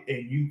block it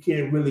and you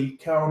can't really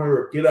counter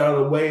or get out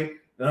of the way,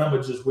 then I'm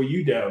gonna just weigh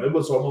you down. It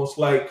was almost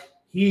like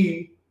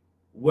he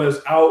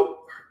was out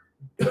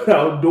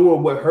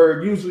doing what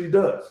Hurd usually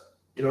does.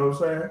 You know what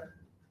I'm saying?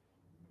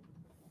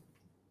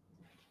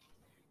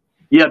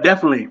 Yeah,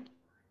 definitely.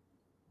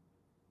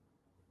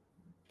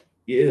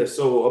 Yeah,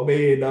 so I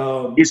mean,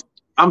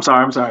 I'm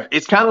sorry.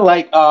 It's kind of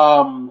like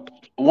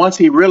once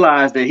he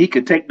realized that he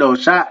could take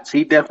those shots,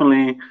 he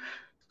definitely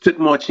took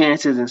more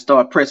chances and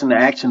started pressing the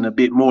action a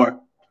bit more.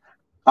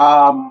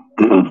 One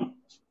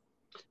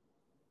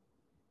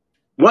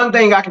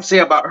thing I can say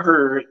about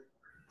Hurd,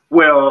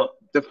 well,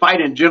 the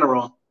fight in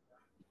general,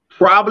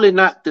 probably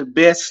not the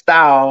best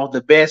style,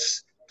 the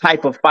best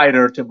type of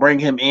fighter to bring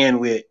him in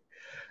with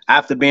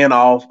after being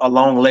off a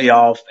long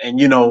layoff and,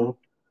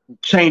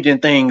 changing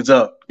things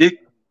up.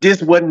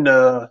 This wasn't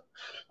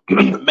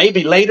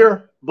maybe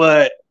later,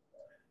 but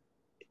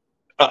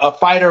a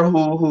fighter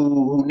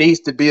who needs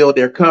to build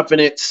their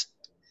confidence,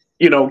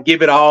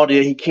 give it all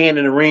that he can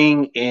in the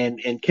ring,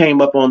 and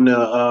came up on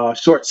the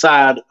short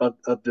side of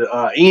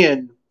the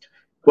end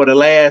for the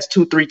last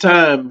 2-3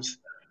 times.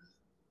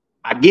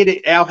 I get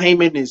it. Al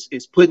Haymon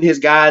is putting his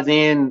guys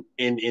in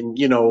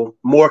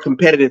more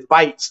competitive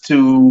fights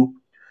to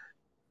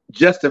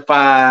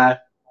justify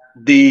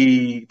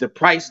the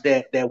price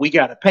that we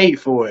got to pay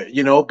for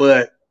it,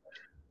 but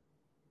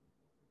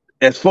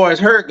as far as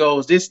Hurd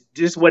goes, this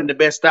wasn't the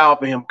best style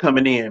for him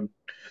coming in.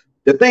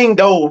 The thing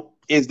though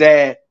is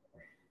that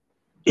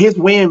his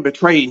win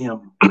betrayed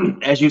him.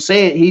 As you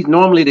said, he's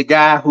normally the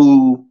guy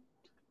who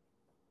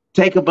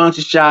take a bunch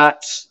of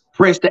shots,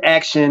 press the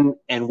action,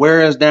 and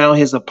wears down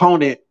his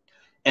opponent,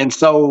 and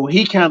so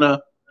he kind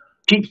of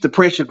keeps the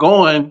pressure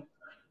going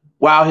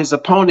while his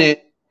opponent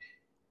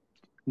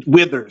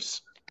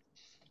withers.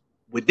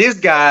 With this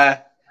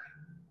guy,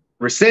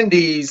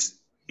 Resendiz,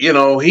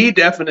 he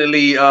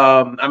definitely,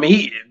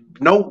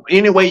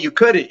 any way you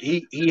cut it,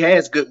 he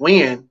has good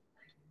win,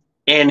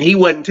 and he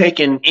wasn't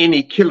taking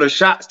any killer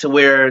shots to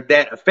where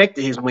that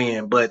affected his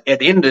win. But at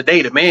the end of the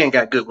day, the man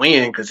got good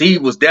win because he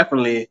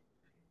wasn't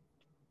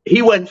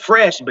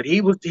fresh, but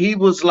he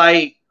was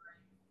like,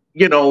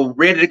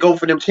 ready to go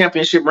for them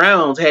championship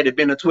rounds had it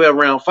been a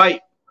 12-round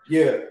fight.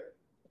 Yeah.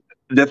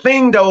 The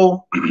thing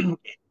though,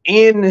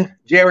 in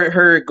Jarrett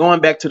Hurd going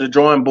back to the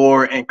drawing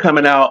board and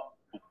coming out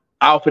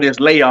of this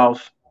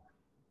layoff,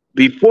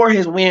 before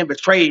his win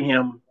betrayed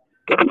him,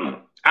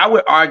 I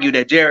would argue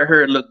that Jarrett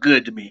Hurd looked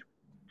good to me.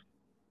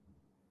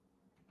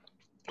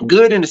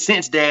 Good in the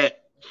sense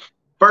that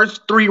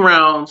first 3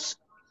 rounds,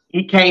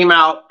 he came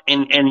out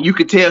and you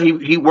could tell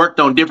he worked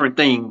on different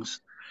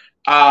things.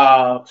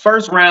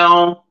 First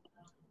round,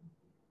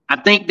 I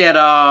think that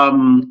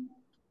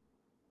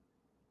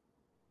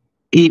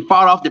he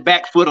fought off the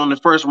back foot on the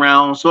first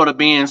round, sort of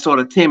being sort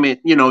of timid,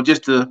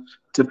 just to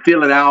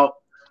feel it out.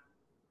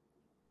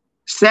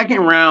 Second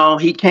round,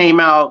 he came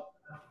out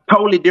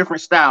totally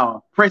different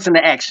style, pressing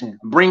the action,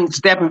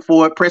 stepping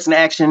forward, pressing the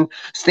action,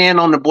 stand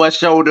on the boy's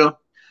shoulder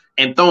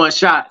and throwing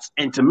shots.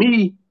 And to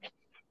me,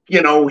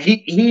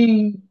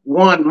 he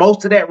won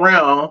most of that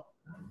round,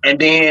 and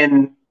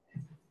then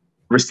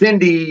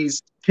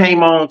Resendiz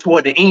came on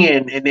toward the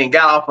end and then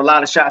got off a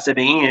lot of shots at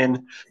the end.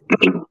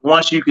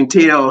 Once you can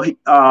tell,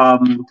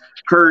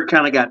 Hurd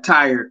kind of got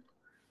tired.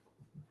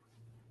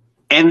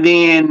 And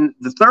then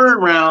the third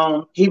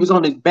round, he was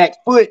on his back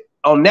foot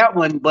on that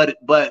one, but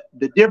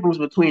the difference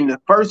between the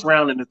first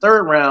round and the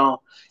third round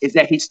is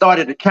that he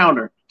started to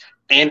counter.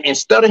 And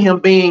instead of him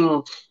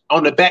being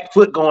on the back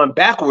foot going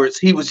backwards,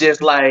 he was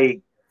just like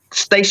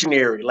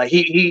stationary. Like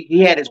he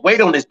had his weight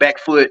on his back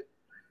foot,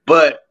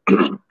 but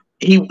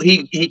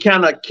he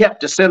kind of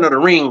kept the center of the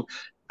ring.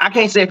 I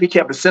can't say if he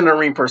kept the center of the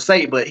ring per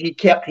se, but he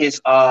kept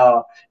his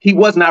he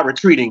was not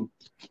retreating,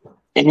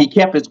 and he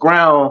kept his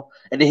ground,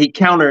 and then he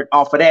countered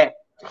off of that.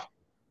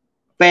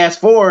 Fast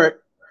forward,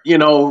 you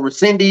know,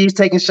 Resendiz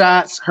taking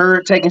shots,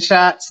 Hurd taking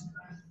shots,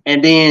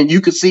 and then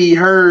you could see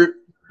Hurd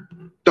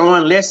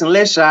throwing less and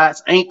less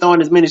shots, ain't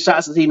throwing as many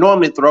shots as he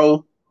normally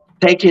throw,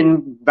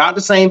 taking about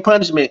the same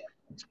punishment.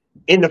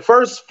 In the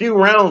first few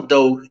rounds,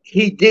 though,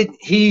 he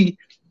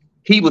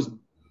was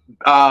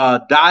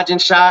dodging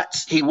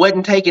shots. He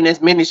wasn't taking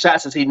as many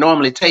shots as he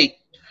normally take.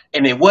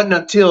 And it wasn't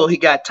until he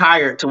got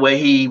tired to where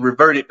he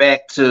reverted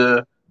back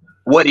to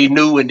what he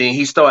knew, and then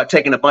he started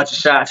taking a bunch of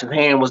shots. His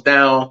hand was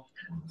down.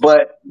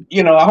 But,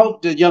 you know, I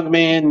hope the young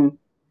man,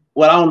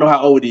 well, I don't know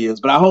how old he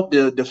is, but I hope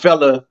the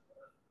fella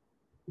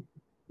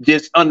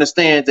just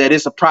understands that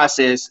it's a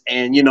process.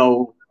 And, you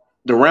know,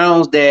 the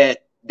rounds that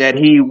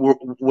he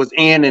was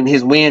in and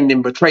his win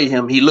didn't betray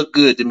him, he looked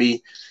good to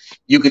me.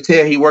 You could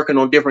tell he working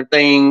on different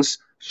things,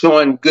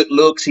 showing good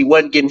looks. He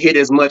wasn't getting hit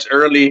as much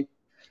early.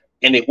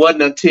 And it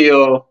wasn't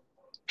until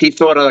he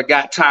sort of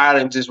got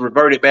tired and just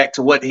reverted back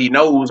to what he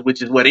knows,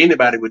 which is what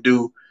anybody would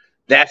do.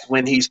 That's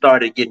when he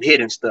started getting hit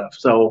and stuff.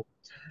 So,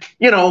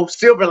 you know,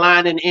 silver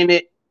lining in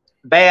it.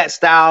 Bad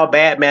style,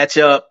 bad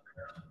matchup.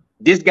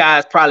 This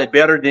guy's probably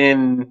better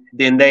than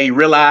they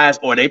realized,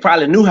 or they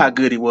probably knew how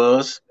good he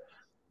was.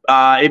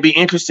 It'd be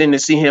interesting to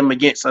see him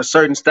against a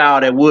certain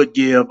style that would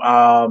give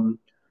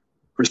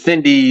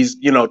Resendiz,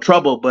 you know,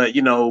 trouble. But,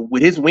 you know,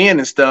 with his win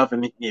and stuff,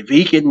 and if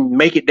he can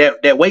make it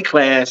that weight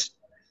class,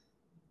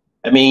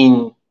 I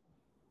mean,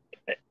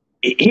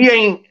 he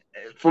ain't,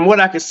 from what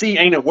I can see,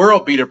 ain't a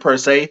world beater per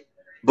se,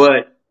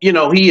 but, you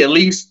know, he at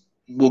least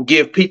will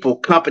give people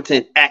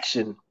competent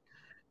action.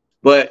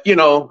 But, you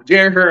know,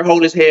 Jarrett Hurd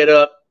hold his head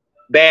up,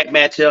 bad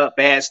matchup,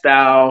 bad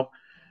style,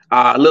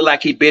 looked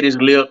like he bit his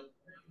lip.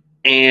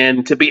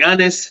 And to be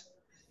honest,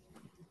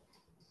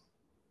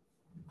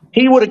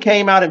 he would have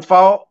came out and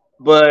fought,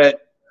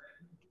 but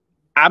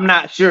I'm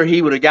not sure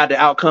he would have got the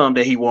outcome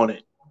that he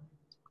wanted.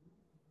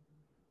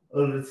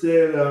 Well, it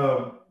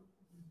said,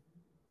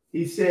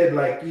 he said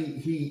like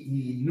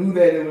he knew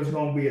that it was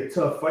going to be a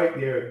tough fight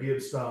there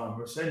against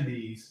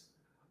Resendiz.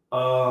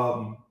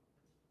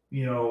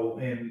 You know,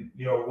 and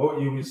you know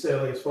what you would say,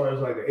 like, as far as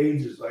like the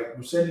ages, like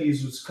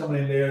Resendiz was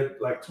coming in there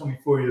like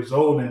 24 years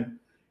old, and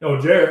you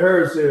know Jarrett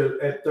Hurd's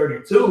at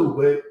 32,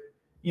 but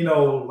you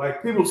know,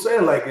 like people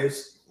say, like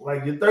it's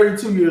like you're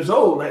 32 years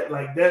old,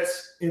 like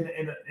that's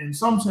in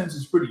some sense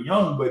it's pretty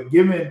young, but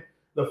given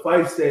the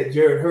fights that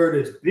Jarrett Hurd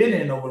has been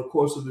in over the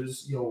course of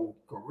his, you know,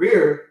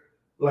 career,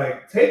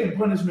 like taking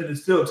punishment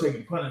is still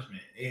taking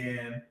punishment,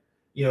 and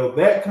you know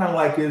that kind of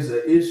like is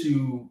an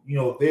issue, you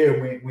know, there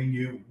when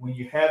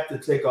you have to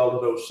take all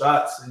of those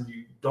shots and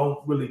you don't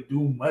really do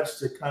much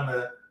to kind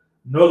of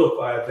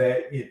nullify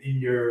that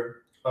in your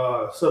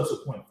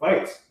subsequent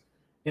fights.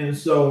 And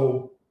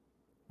so,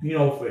 you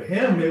know, for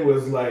him it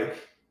was like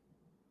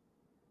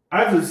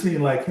I just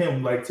seen like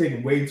him like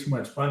taking way too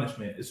much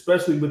punishment,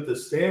 especially with the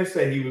stance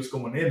that he was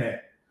going in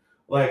at.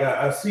 Like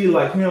I see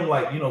like him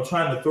like, you know,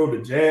 trying to throw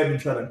the jab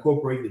and try to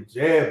incorporate the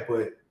jab,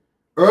 but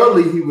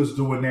early he was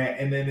doing that,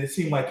 and then it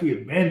seemed like he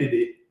abandoned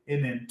it.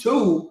 And then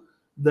two,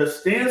 the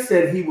stance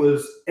that he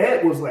was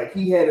at was like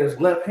he had his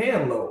left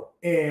hand low,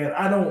 and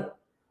I don't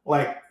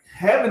like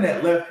having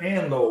that left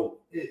hand low.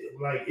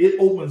 It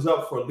opens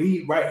up for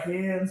lead right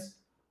hands.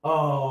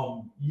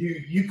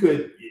 You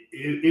could,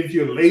 if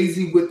you're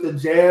lazy with the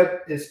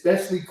jab,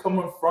 especially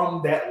coming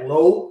from that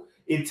low,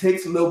 it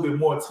takes a little bit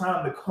more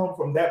time to come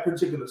from that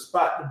particular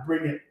spot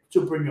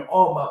to bring your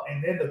arm up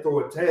and then to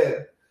throw a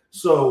jab.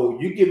 So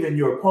you're giving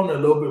your opponent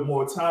a little bit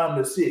more time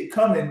to see it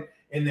coming,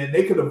 and then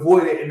they could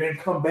avoid it and then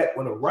come back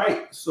with a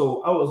right.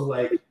 So I was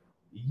like,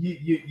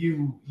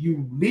 you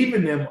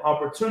leaving them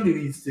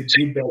opportunities to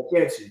get back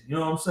at you. You know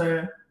what I'm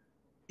saying?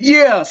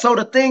 Yeah. So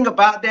the thing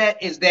about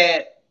that is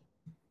that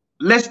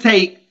let's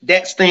take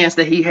that stance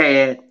that he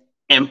had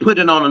and put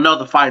it on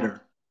another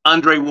fighter,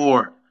 Andre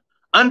Ward.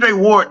 Andre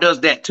Ward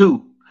does that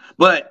too.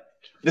 But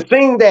the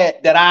thing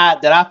that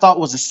I thought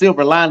was a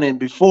silver lining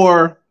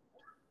before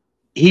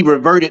he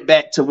reverted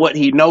back to what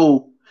he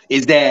know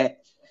is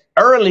that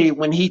early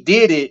when he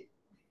did it,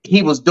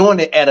 he was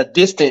doing it at a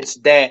distance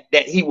that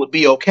he would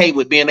be okay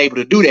with being able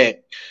to do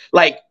that.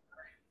 Like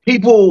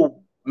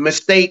people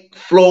mistake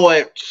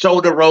Floyd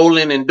shoulder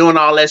rolling and doing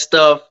all that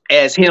stuff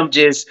as him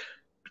just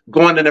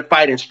going in the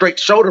fight and straight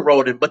shoulder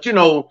rolling. But you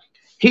know,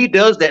 he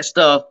does that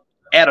stuff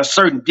at a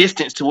certain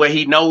distance to where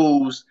he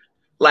knows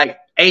like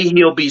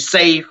he'll be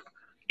safe,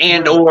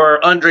 and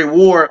or Andre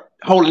Ward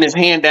holding his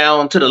hand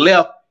down to the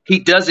left, he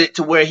does it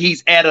to where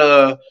he's at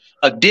a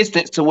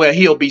distance to where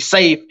he'll be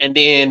safe, and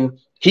then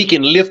he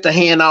can lift the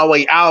hand all the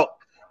way out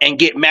and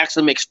get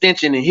maximum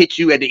extension and hit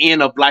you at the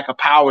end of like a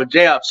power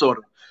jab sort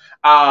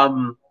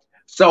of.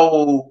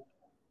 So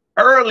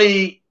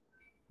early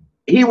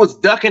he was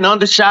ducking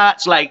under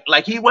shots, like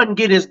he wasn't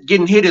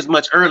getting hit as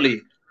much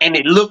early, and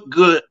it looked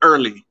good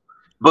early.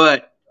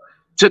 But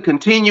to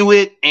continue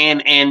it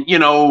and you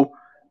know,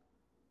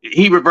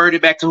 he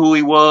reverted back to who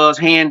he was,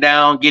 hand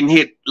down, getting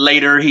hit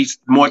later. He's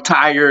more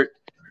tired.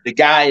 The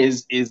guy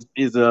is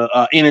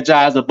a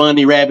energizer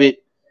bunny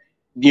rabbit,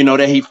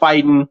 that he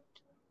fighting.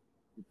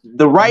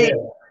 The right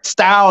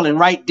style and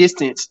right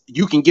distance,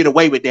 you can get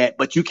away with that,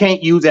 but you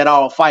can't use that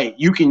all fight.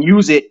 You can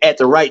use it at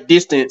the right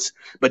distance,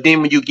 but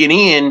then when you get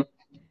in,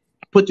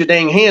 put your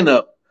dang hand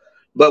up.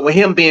 But with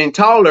him being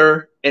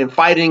taller and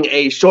fighting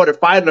a shorter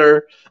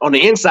fighter on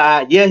the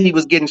inside, yeah, he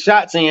was getting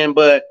shots in,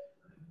 but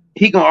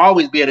he gonna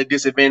always be at a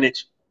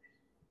disadvantage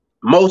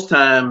most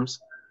times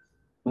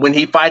when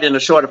he fighting a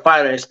shorter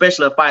fighter,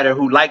 especially a fighter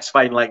who likes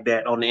fighting like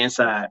that on the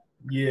inside.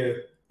 Yeah.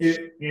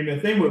 And the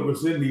thing with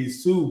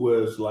Resendiz too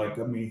was like,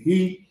 I mean,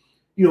 he,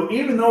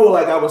 even though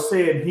like I was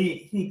saying,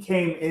 he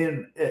came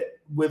in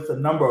with a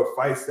number of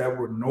fights that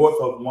were north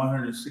of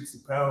 160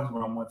 pounds,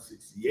 around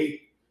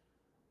 168.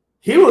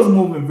 He was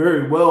moving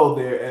very well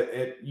there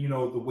at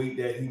the weight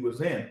that he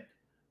was in.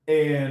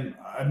 And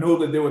I know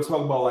that they were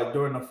talking about like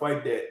during the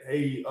fight that,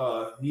 hey,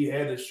 he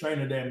had his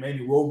trainer there,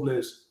 Manny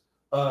Robles,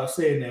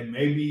 saying that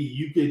maybe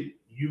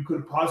you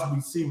could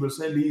possibly see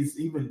Resendiz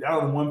even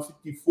down to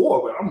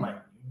 154. But I'm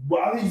like,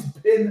 while he's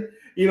been,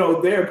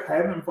 they're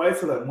having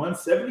fights at like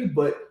 170,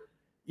 but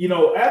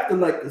after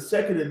like the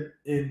second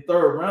and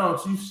third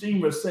rounds, you've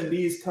seen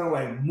Resendiz kind of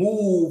like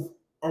move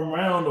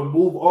around or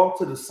move off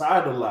to the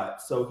side a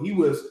lot. So he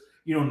was,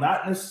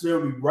 not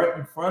necessarily right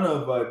in front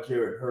of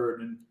Jarrett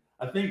Hurd. And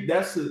I think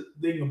that's the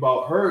thing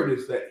about Hurd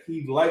is that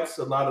he likes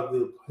a lot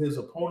of his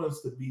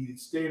opponents to be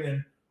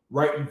standing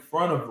right in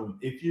front of him.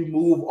 If you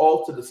move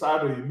off to the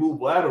side or you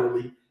move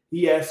laterally,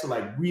 he has to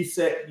like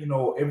reset,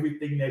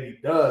 everything that he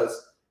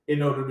does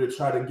in order to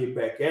try to get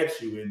back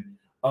at you. And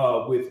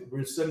with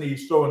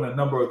Resendiz throwing a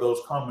number of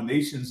those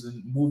combinations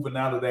and moving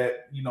out of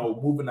that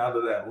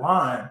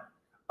line,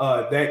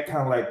 that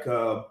kind of like,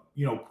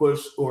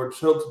 pushed or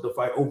tilted the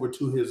fight over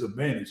to his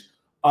advantage.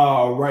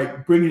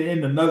 Right, bringing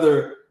in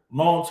another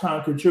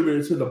long-time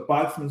contributor to the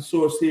Boxing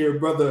Source here,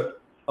 brother,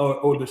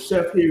 or the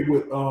chef here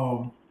with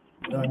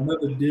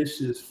another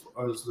dish is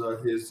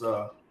his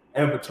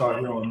avatar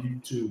here on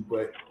YouTube.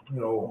 But, I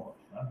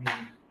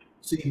mean,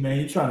 see, man,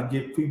 you're trying to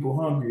get people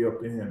hungry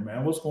up in here,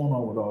 man. What's going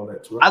on with all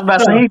that, Terrell? I was about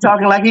to say, he's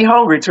talking like he's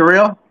hungry,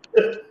 Terrell.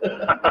 Hey,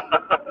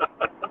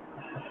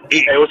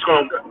 what's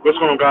going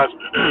on, guys?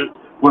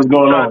 What's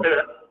going on?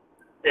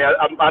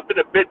 I've been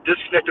a bit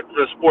disconnected from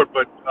the sport,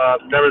 but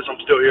nevertheless, I'm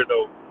still here,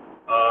 though.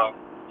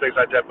 Things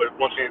like that. But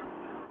once again,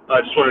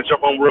 I just want to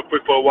jump on real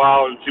quick for a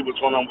while and see what's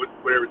going on with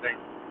everything.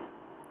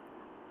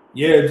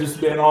 Yeah,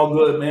 just been all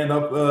good, man.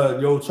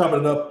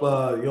 Chopping it up.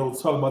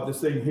 Talking about this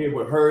thing here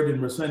with Hurd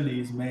and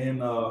Resendiz, man.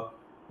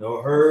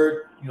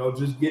 Hurd, he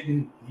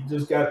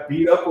just got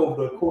beat up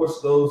over the course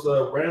of those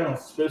rounds,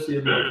 especially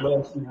in the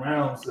last 2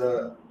 rounds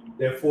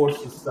that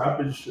forced the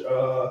stoppage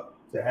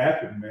to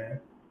happen,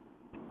 man.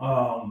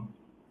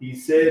 He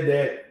said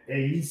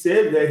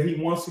that he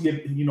wants to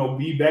get,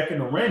 be back in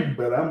the ring,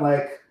 but I'm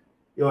like,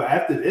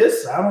 after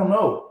this, I don't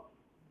know,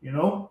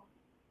 Yeah,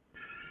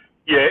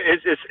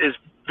 it's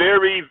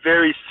very,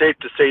 very safe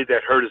to say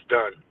that Hurd is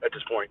done at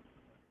this point.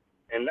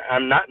 And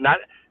I'm not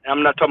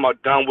talking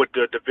about done with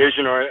the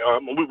division or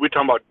we're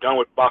talking about done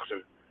with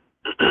boxing.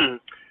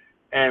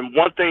 And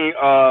one thing,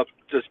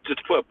 just to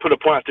put a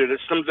point out there,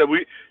 there's something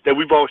that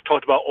we've always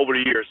talked about over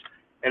the years,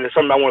 and it's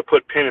something I want to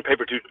put pen and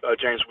paper to,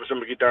 James, for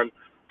something to get done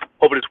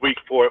over this week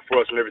for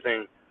us and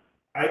everything.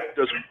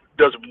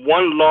 Does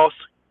one loss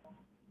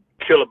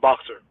kill a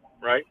boxer,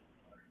 right?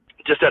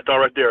 Just that thought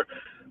right there.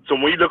 So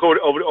when you look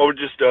over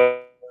just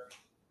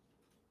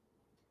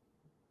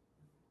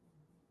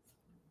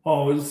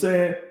what was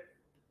saying?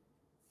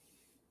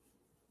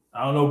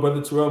 I don't know,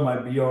 Brother Terrell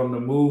might be on the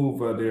move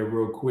there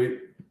real quick.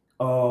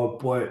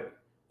 But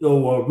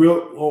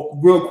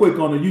real quick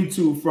on the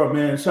YouTube front,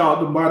 man. Shout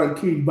out to Modern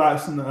King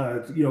Boxing,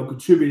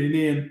 contributing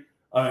in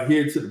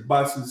here to the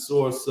Boxing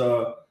Source.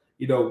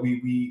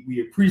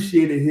 We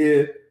appreciate it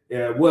here.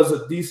 Yeah, it was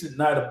a decent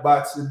night of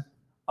boxing.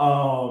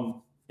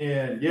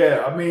 And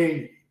yeah, I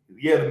mean,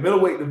 the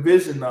middleweight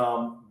division,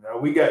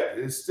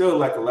 it's still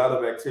like a lot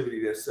of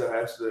activity that still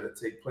has to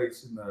take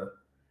place in the,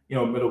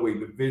 middleweight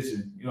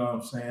division. You know what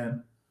I'm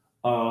saying?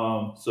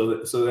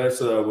 So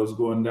that's what's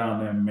going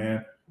down there,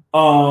 man.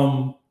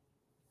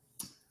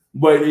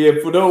 But yeah,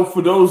 for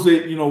those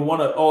that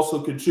want to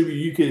also contribute,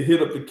 you can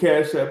hit up the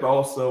Cash App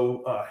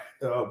also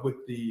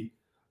with the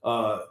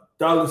 $,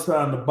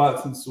 the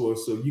Boxing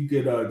Source. So you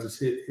could just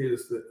hit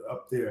us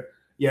up there.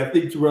 Yeah, I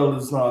think Terrell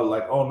is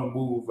like on the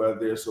move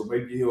there, so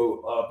maybe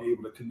he'll be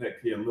able to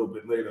connect here a little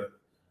bit later.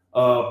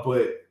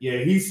 But yeah,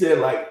 he said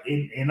like,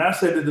 and I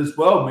said it as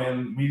well, man.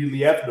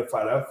 Immediately after the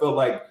fight, I felt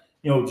like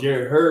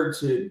Jarrett Hurd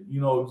should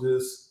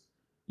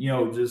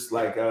just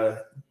like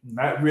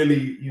not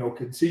really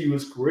continue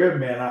his career,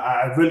 man.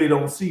 I really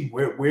don't see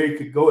where he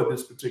could go at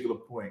this particular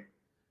point.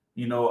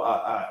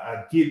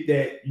 I get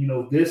that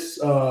this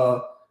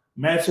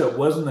matchup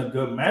wasn't a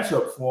good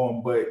matchup for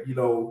him, but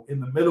in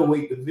the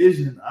middleweight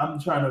division, I'm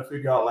trying to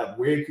figure out like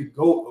where he could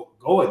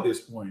go at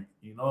this point.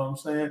 You know what I'm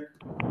saying?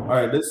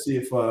 right, let's see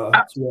if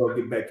Terrell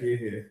get back in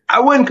here. I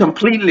wouldn't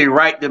completely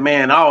write the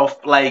man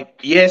off. Like,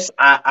 yes,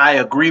 I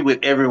agree with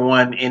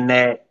everyone in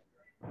that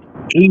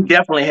he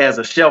definitely has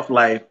a shelf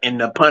life in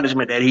the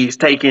punishment that he's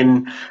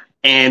taken,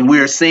 and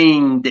we're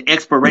seeing the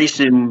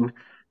expiration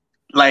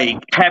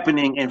like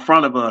happening in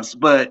front of us.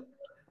 But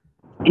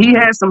he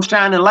had some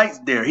shining lights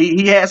there.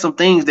 He had some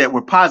things that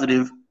were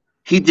positive.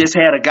 He just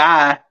had a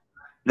guy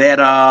that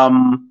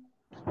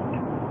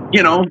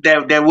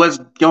that was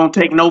gonna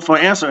take no for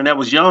an answer, and that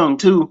was Young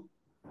too.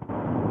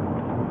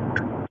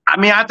 I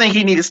mean, I think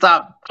he need to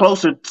stop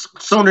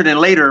sooner than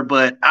later,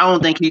 but I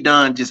don't think he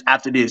done just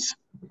after this.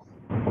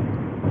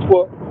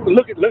 Well,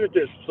 look at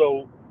this.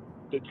 So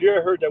the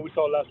Jerry Hurd that we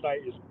saw last night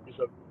is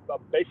a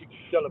basic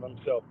shell of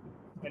himself,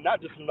 and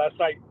not just from last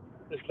night.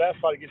 This last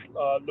fight against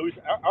Luis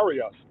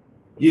Arias,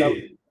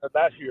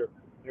 last year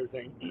and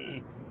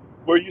everything.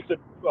 We're used to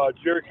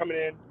Jerry coming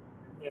in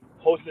and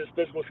posting his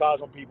physical size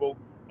on people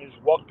and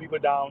just walking people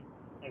down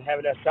and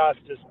having that size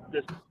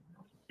just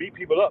beat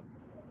people up,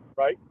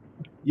 right?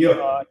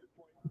 Yeah.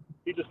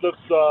 He just looks.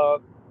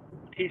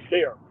 He's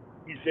there.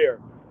 He's there.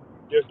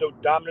 There's no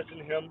dominance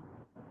in him,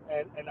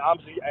 and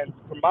obviously, and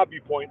from my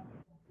viewpoint,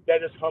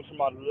 that just comes from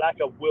a lack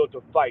of will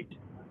to fight,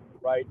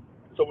 right?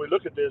 So we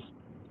look at this.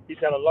 He's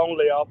had a long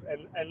layoff,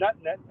 and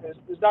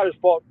it's not his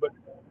fault, but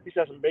he's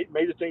had some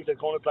major things that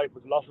go on in his life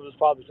with the loss of his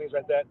father, things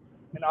like that.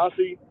 And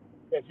honestly,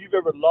 if you've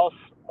ever lost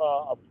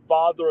a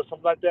father or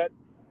something like that,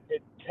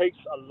 it takes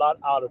a lot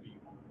out of you.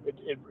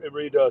 It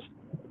really does.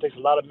 It takes a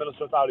lot of mental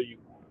strength out of you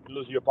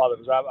losing your father,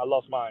 because I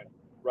lost mine,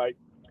 right?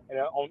 And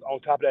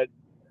on top of that,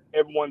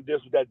 everyone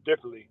deals with that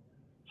differently.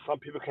 Some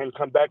people can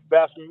come back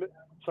faster,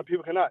 some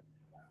people cannot.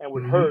 And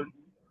with Hurd,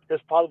 his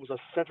father was a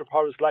central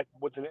part of his life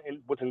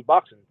within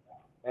boxing.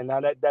 And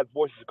now that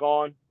voice is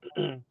gone.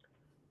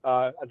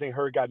 I think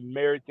Hurd got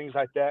married, things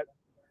like that.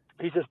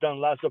 He's just done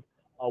lots of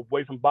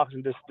away from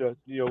boxing.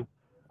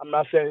 I'm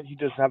not saying he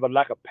just have a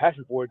lack of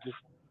passion for it. Just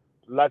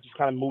life just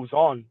kind of moves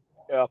on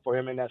for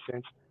him in that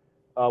sense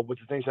with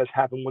the things that's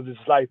happened with his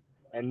life.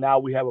 And now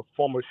we have a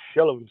former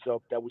shell of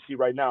himself that we see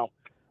right now.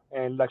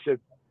 And like I said,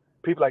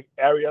 people like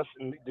Arias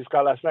and this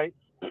guy last night,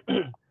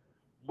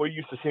 we're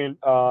used to seeing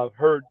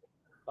Hurd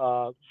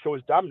show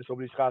his dominance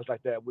over these guys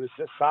like that with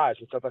his size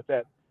and stuff like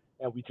that.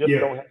 And we just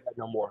don't have that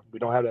no more. We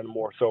don't have that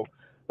anymore. So,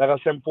 like I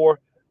said before,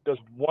 does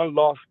one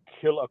loss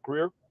kill a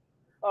career?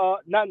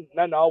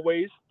 Not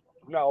always.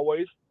 Not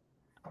always.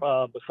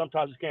 But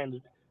sometimes it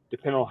can,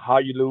 depend on how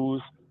you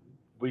lose.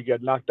 Will you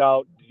get knocked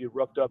out? Did you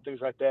erupt up?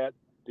 Things like that.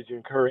 Did you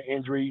incur an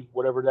injury?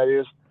 Whatever that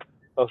is.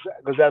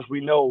 Because as we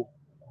know,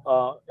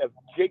 if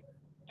Jake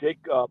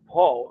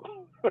Paul,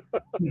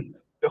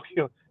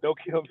 don't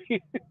kill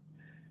me,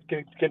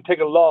 can take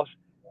a loss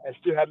and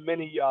still have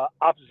many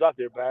options out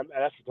there, man.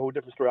 And that's a whole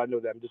different story. I know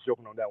that. I'm just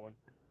joking on that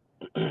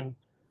one.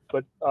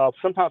 But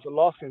sometimes a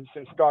loss can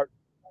start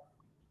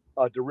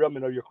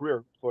derailment of your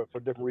career for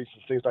different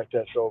reasons, things like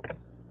that. So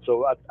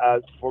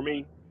for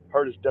me,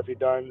 Hurd is definitely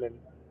done, and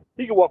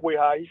he can walk away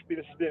high. He's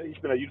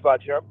been a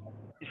unified champ.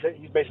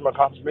 He's made some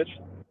accomplishments.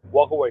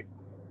 Walk away,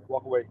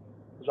 because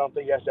I don't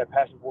think he has that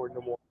passion for it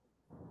no more.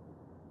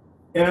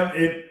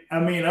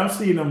 And I've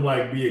seen him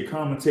like be a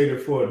commentator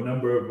for a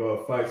number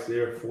of fights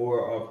there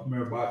for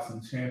Premier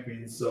Boxing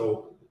Champions.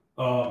 So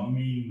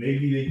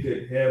maybe they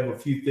could have a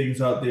few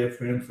things out there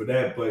for him for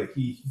that. But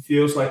he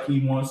feels like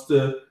he wants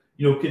to,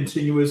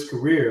 continue his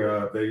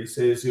career. That he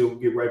says he'll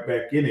get right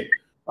back in it.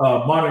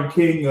 Modern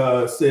King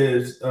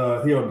says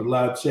here on the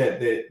live chat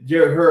that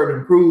Jarrett Hurd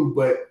improved,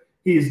 but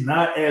he's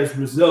not as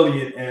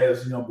resilient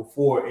as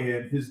before,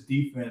 and his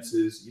defense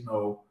is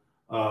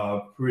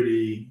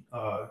pretty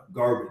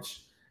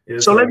garbage.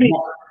 So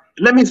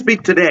let me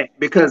speak to that,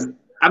 because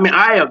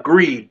I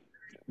agree.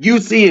 You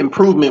see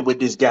improvement with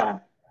this guy.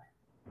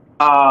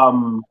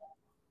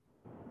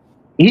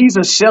 He's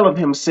a shell of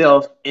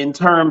himself in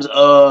terms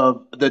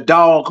of the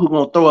dog who's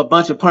gonna throw a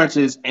bunch of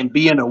punches and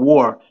be in a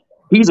war.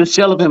 He's a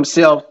shell of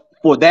himself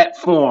for that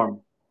form.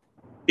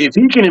 If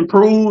he can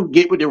improve,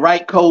 get with the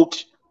right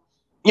coach,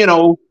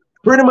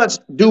 pretty much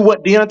do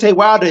what Deontay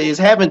Wilder is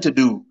having to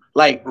do,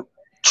 like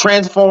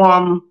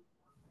transform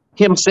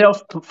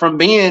himself from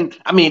being.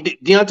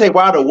 Deontay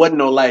Wilder wasn't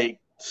no like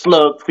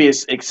slug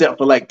fist except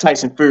for like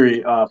Tyson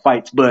Fury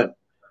fights, but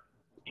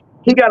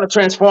he got to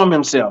transform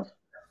himself,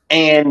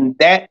 and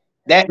that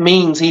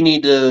means he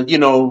need to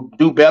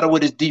do better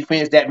with his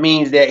defense. That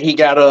means that he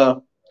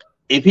gotta,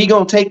 if he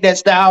gonna take that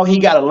style, he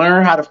gotta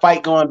learn how to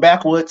fight going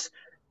backwards.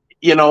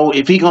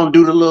 If he gonna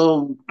do the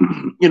little,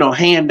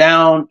 hand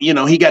down,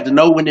 he got to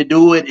know when to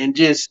do it. And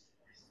just,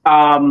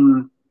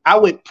 I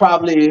would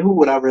probably, who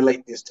would I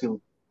relate this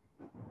to?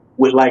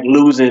 With like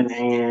losing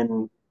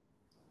and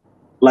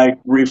like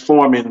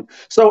reforming.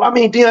 So,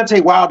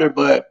 Deontay Wilder,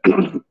 but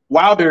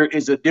Wilder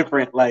is a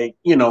different,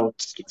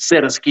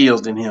 set of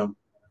skills than him.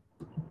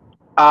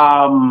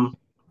 I'm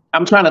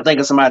trying to think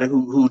of somebody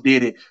who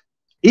did it.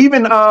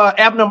 Even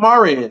Abner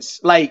Mares,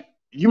 like,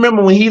 you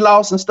remember when he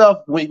lost and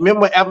stuff?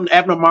 Remember when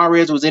Abner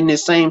Mares was in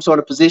this same sort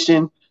of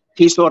position?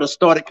 He sort of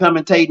started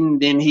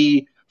commentating, then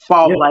he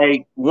fought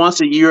like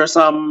once a year or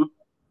something,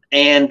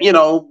 and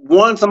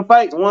won some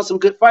fights, won some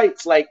good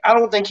fights. Like I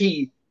don't think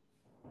he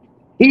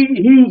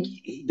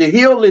the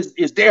heel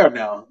is there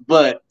now,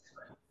 but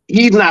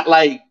he's not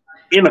like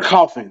in a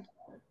coffin.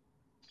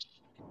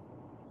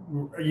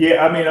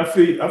 Yeah, I mean, I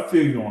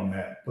feel you on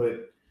that,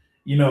 but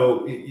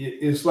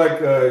it's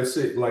like it's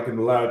like in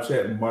the live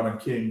chat in Modern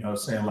King,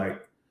 saying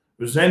like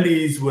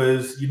Resendiz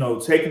was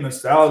taking the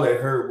style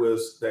that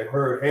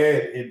Hurd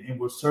had and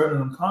was turning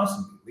them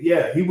constantly.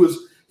 Yeah, he was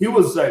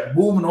like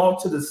moving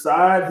off to the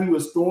side. He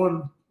was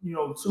throwing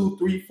 2,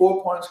 3,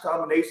 4 punch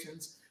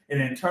combinations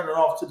and then turning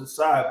off to the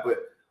side, but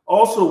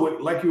also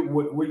what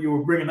you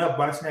were bringing up,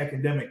 boxing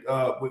academic,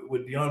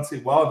 with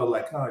Deontay Wilder,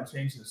 like kind of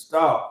changing the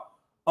style.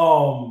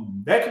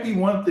 That could be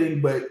one thing,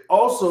 but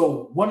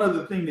also one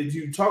other thing that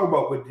you talk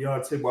about with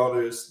Deontay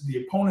Wilder is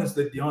the opponents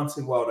that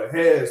Deontay Wilder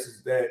has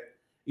is that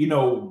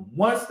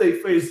once they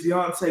face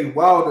Deontay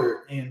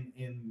Wilder and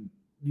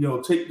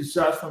take the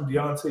shots from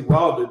Deontay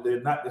Wilder,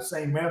 they're not the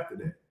same after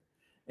that.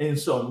 And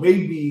so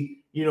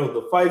maybe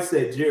the fights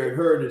that Jarrett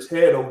Hurd has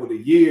had over the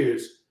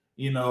years,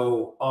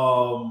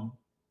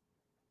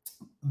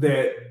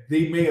 that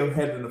they may have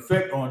had an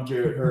effect on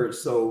Jarrett Hurd.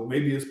 So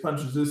maybe his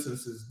punch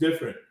resistance is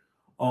different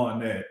on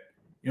that.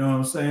 You know what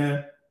I'm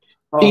saying?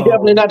 He's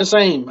definitely not the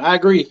same. I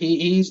agree.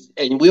 He's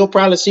and we'll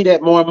probably see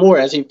that more and more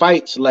as he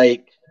fights,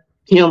 like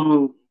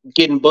him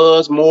getting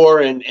buzzed more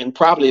and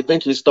probably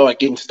eventually start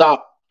getting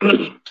stopped.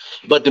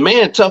 But the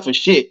man tough as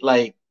shit.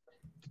 Like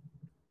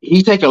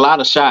he take a lot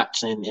of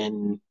shots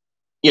and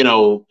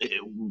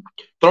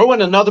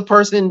throwing another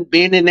person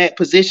being in that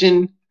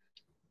position,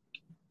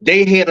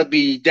 they had to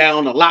be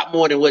down a lot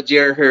more than what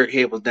Jarrett Hurd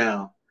head was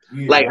down.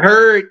 Yeah. Like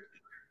Hurd,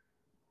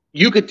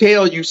 you could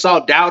tell you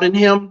saw doubt in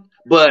him,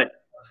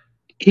 but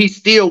he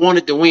still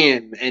wanted to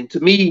win. And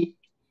to me,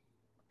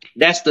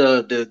 that's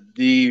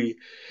the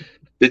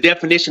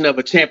definition of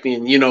a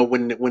champion.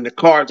 When the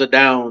cards are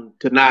down,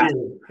 to not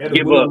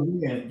give up.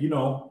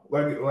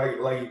 Like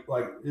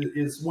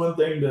it's one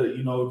thing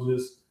to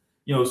just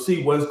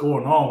see what's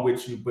going on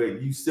with you,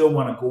 but you still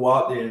want to go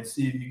out there and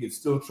see if you can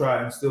still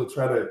try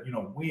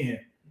to win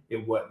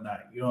and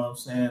whatnot. You know what I'm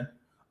saying?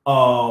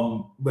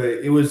 But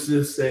it was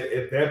just that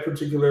at that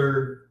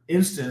particular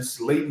instance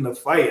late in the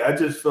fight, I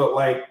just felt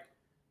like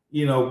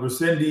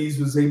Resendiz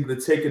was able to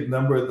take a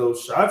number of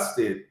those shots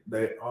that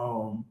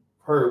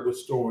Hurd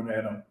was throwing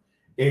at him,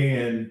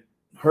 and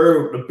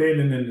Hurd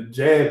abandoning the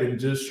jab and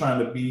just trying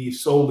to be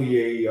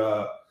solely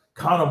a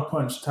counter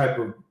punch type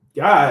of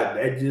guy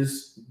that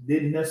just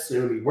didn't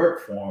necessarily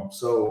work for him.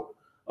 So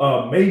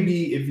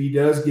maybe if he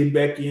does get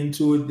back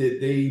into it, that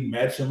they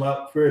match him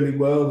up fairly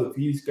well. If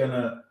he's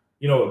gonna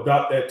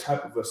adopt that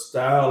type of a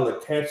style, a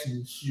catch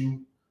and shoot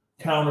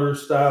counter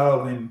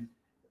style, and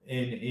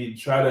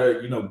try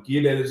to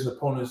get at his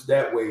opponents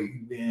that way,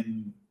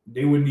 then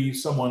they would need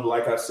someone,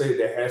 like I said,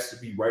 that has to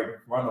be right in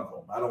front of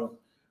them. I don't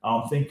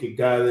think a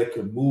guy that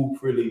can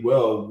move really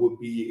well would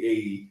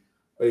be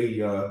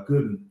a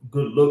good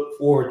look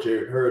for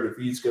Jarrett Hurd if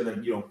he's gonna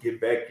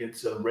get back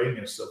into the ring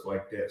and stuff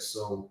like that.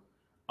 So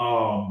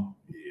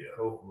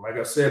like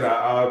I said,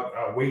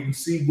 I wait and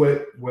see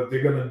what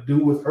they're gonna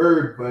do with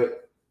Hurd,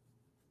 but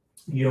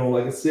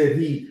like I said,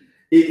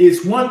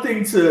 it's one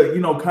thing to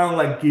kind of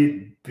like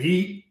get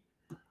beat,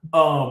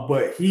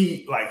 but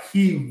he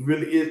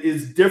really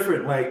is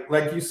different.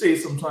 Like you say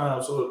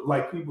sometimes, or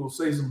like people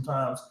say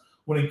sometimes,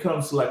 when it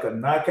comes to like a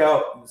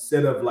knockout,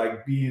 instead of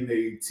like being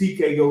a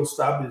TKO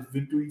stoppage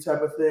victory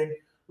type of thing.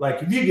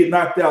 Like if you get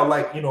knocked out,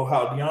 like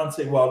how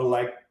Deontay Wilder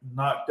like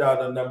knocked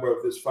out a number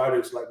of his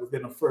fighters like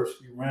within the first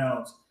few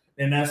rounds,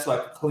 then that's like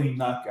a clean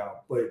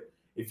knockout. But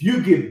if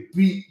you get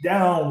beat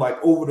down like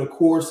over the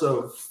course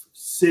of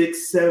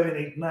 6, 7,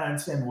 8, 9,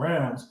 10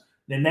 rounds,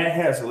 then that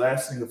has a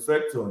lasting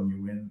effect on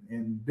you. And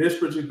in this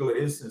particular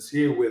instance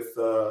here with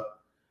Hurd,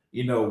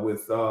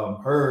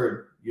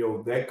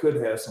 that could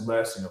have some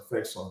lasting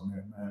effects on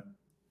there, man.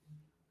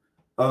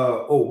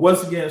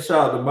 Once again,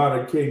 shout out to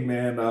Modern King,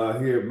 man.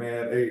 Here,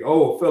 man. Hey,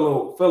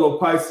 fellow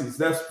Pisces,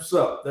 that's what's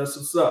up. That's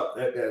what's up.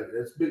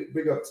 That's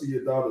big up to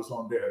your daughters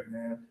on there,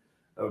 man.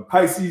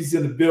 Pisces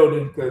in the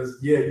building, because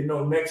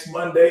next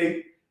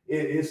Monday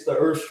it's the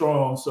Earth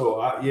Strong. So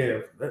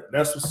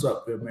that's what's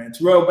up there, man.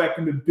 Terrell back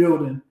in the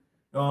building.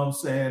 You know what I'm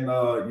saying?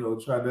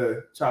 Try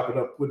to chop it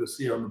up with us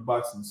here on the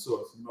Boxing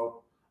Source.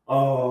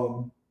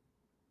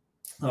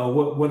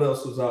 What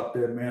else was out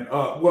there, man?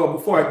 Well,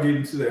 before I get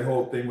into that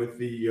whole thing with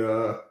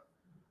the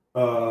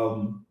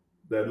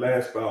that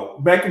last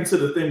bout, back into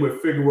the thing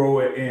with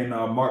Figueroa and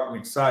Mark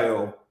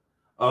Magsayo.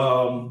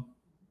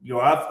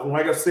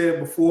 Like I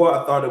said before,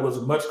 I thought it was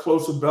a much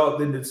closer bout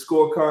than the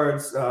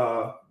scorecards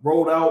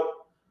rolled out.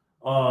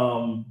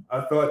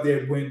 I thought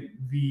that when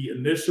the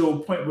initial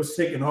point was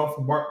taken off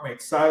from Mark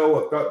Magsayo,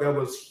 I thought that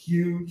was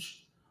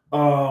huge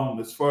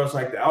as far as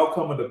like the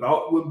outcome of the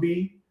bout would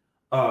be.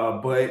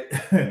 But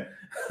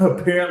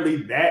apparently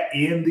that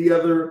and the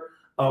other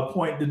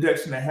point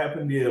deduction that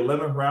happened in the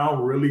 11th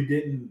round really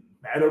didn't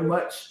matter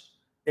much,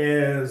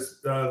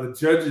 as the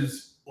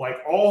judges, like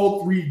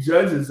all three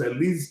judges, at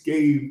least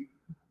gave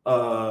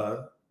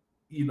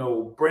you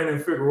know, Brandon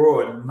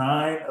Figueroa in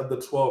 9 of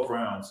the 12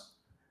 rounds.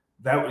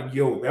 That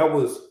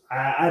was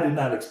I did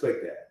not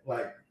expect that.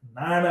 Like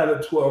 9 out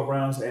of 12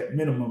 rounds at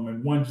minimum,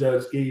 and one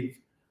judge gave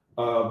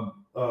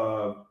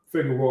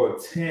Figueroa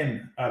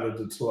 10 out of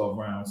the 12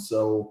 rounds.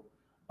 So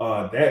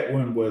that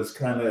one was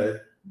kind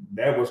of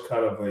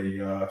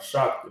a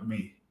shock to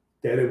me.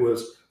 That it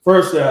was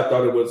first, I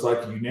thought it was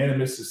like a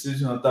unanimous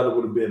decision. I thought it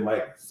would have been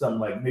like something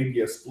like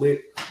maybe a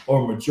split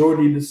or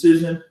majority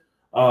decision.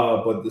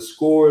 But the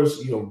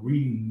scores, you know,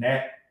 reading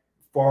that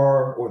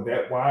far or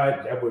that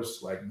wide, that was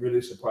like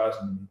really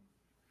surprising to me,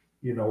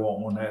 you know,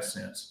 on that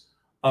sense.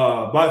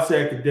 Box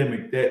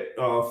Academic, that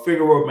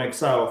Figueroa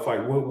Magsayo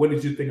fight. What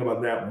did you think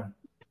about that one?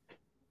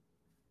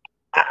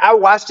 I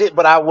watched it,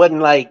 but I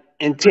wasn't like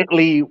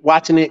intently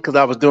watching it because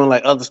I was doing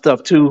like other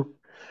stuff too.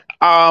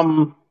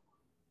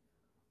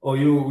 Oh,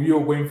 you were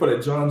waiting for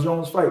that John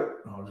Jones fight?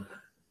 Oh.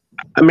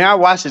 I mean, I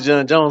watched the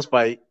John Jones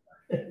fight.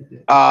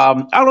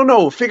 I don't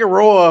know.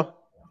 Figueroa,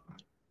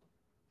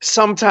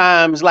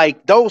 sometimes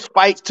like those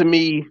fights to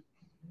me,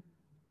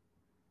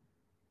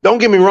 don't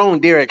get me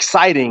wrong, they're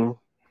exciting,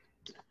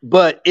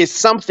 but it's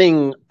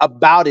something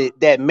about it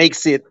that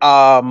makes it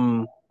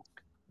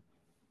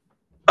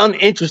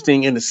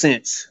uninteresting in a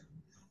sense.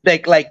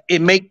 Like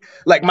it make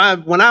like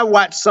when I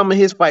watch some of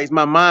his fights,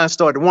 my mind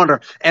started to wander,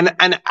 and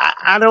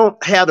I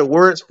don't have the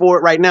words for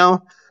it right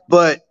now,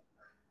 but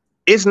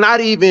it's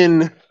not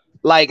even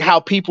like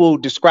how people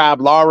describe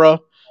Lara,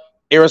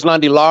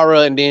 Erislandy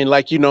Lara, and then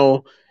like, you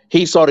know,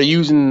 he's sort of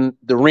using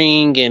the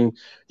ring and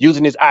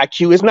using his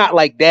IQ. It's not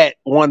like that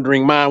mind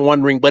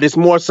wandering, but it's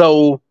more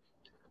so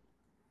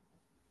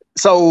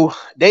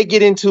they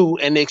get into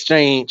an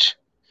exchange.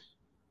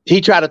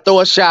 He tried to throw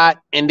a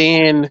shot, and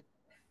then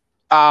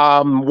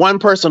one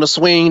person to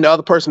swing, the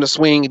other person to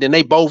swing, and then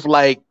they both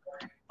like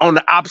on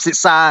the opposite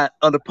side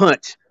of the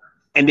punch,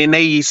 and then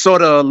they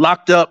sort of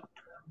locked up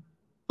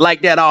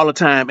like that all the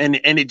time, and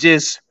it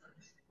just,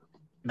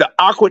 the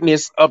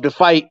awkwardness of the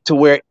fight to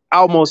where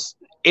almost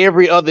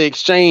every other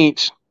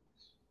exchange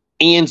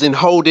ends in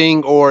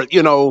holding or,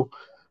 you know,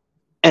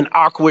 an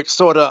awkward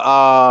sort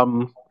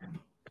of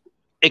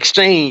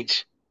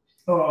exchange.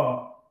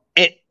 Oh.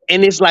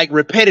 And it's like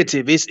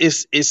repetitive.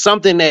 It's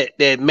something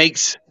that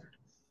makes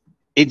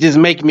it just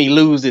make me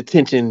lose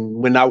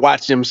attention when I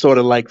watch them sort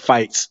of like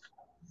fights.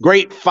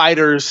 Great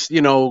fighters,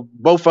 you know,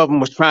 both of them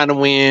was trying to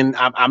win.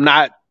 I'm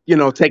not, you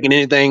know, taking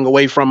anything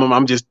away from them.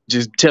 I'm just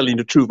telling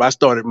the truth.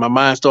 My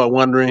mind started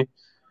wandering.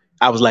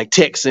 I was like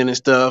texting and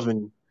stuff,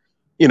 and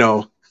you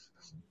know.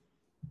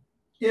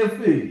 Yeah, I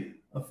feel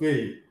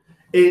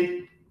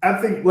you. I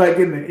think like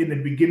in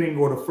the beginning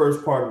or the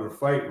first part of the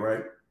fight,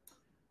 right?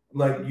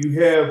 Like you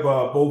have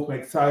both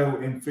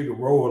Magsayo and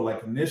Figueroa.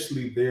 Like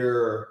initially,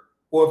 they're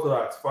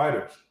orthodox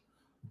fighters,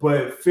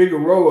 but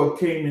Figueroa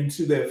came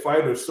into that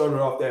fight or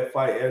started off that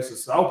fight as a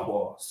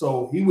southpaw.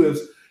 So he was,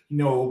 you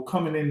know,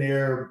 coming in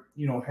there,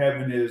 you know,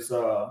 having his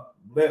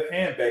left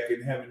hand back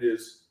and having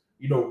his,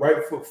 you know,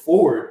 right foot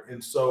forward.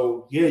 And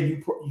so, yeah,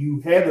 you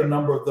had a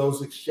number of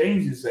those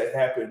exchanges that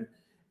happened,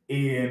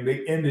 and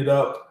they ended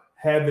up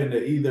having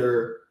to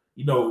either,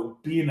 you know,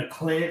 be in a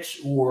clinch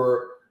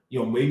or, you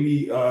know,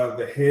 maybe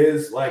the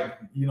heads like,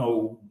 you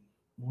know,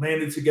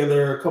 landed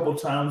together a couple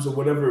times or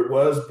whatever it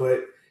was,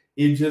 but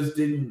it just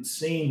didn't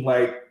seem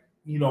like,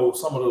 you know,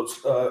 some of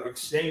those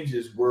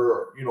exchanges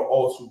were, you know,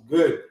 also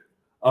good.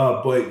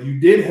 But you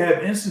did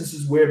have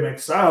instances where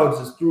Magsayo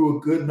just threw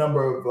a good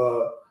number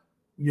of,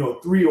 you know,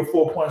 3 or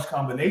 4 punch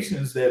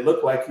combinations that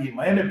looked like he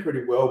landed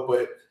pretty well,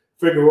 but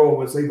Figueroa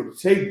was able to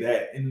take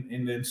that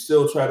and then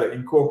still try to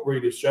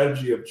incorporate a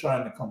strategy of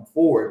trying to come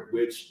forward,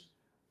 which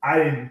I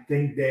didn't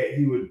think that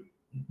he would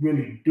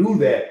really do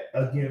that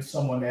against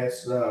someone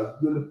that's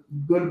good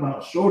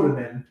amount shorter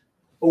than,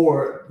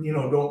 or, you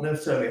know, don't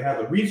necessarily have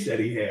the reach that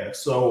he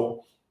has.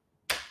 So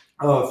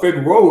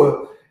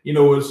Figueroa, you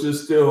know, was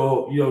just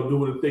still, you know,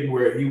 doing a thing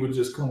where he would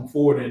just come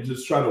forward and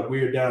just try to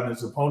wear down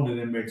his opponent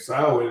and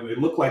Magsayo, and it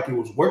looked like it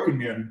was working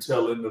there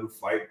until the end of the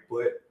fight.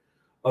 But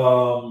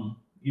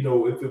you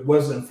know, if it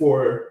wasn't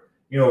for,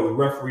 you know, the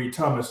referee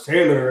Thomas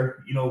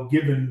Taylor, you know,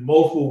 giving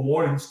multiple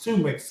warnings to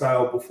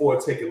Magsayo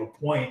before taking a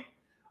point,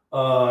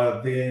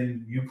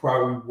 then you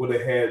probably would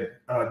have had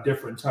a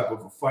different type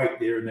of a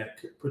fight there in that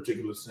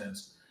particular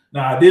sense.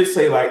 Now, I did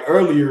say like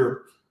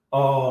earlier,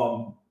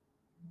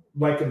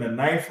 like in the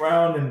 9th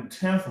round and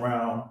 10th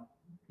round,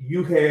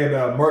 you had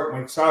Mark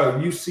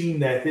Magsayo. You seen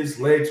that his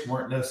legs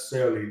weren't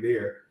necessarily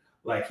there.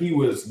 Like he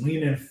was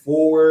leaning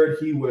forward.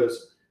 He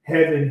was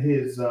having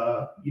his,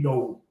 you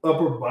know,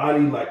 upper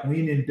body like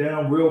leaning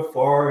down real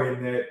far,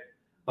 and that,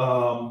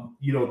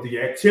 you know,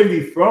 the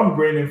activity from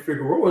Brandon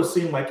Figueroa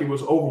seemed like it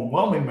was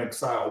overwhelming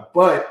Magsayo.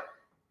 But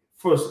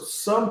for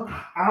some,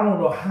 I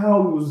don't know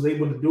how he was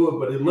able to do it,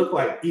 but it looked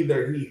like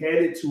either he had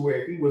it to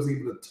where he was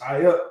able to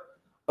tie up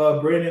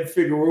Brandon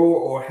Figueroa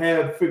or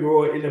have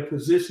Figueroa in a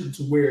position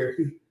to where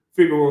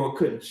Figueroa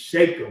couldn't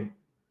shake him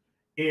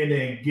and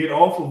then get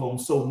off of him.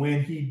 So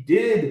when he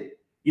did,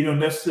 you know,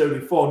 necessarily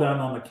fall down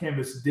on the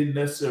canvas, it didn't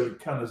necessarily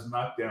count as a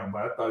knockdown,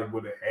 but I thought he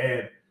would have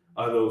had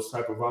those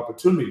type of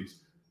opportunities.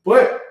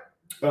 But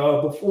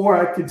before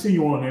I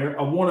continue on there,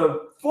 I want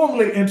to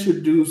formally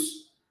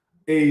introduce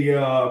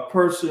a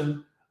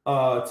person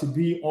to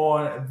be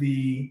on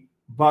the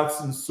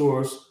Boxing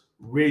Source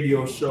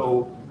radio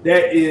show.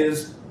 That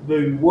is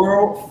the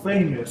world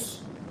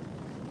famous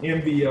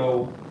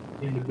MVO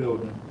in the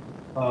building.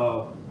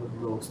 With a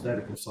little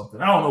static or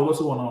something. I don't know what's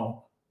going on.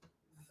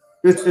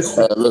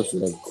 Listen,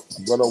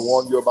 I'm gonna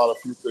warn you about a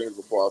few things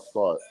before I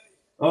start.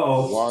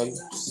 One,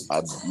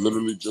 I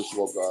literally just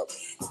woke up.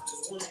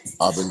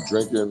 I've been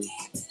drinking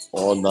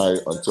all night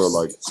until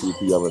like 2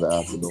 p.m. in the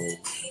afternoon.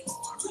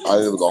 I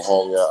didn't even go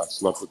home yet. I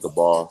slept at the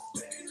bar,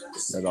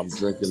 and I'm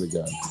drinking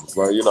again.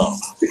 But you know.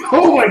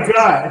 Oh my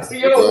God!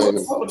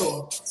 Yo, hold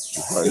on.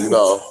 But you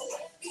know.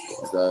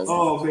 Okay.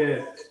 Oh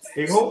man.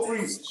 Hey,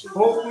 hopefully this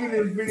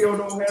video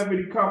don't have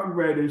any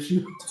copyright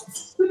issues.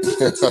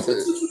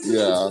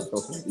 yeah.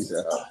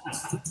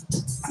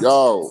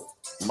 Yo,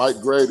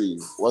 Mike Grady,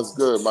 what's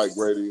good, Mike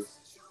Grady?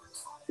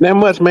 Not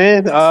much,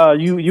 man.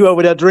 You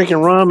over there drinking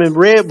rum and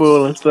Red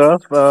Bull and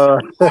stuff. But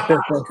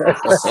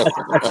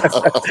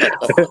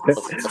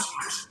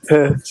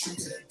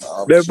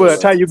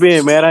how you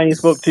been, man? I ain't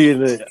spoke to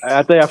you.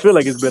 I feel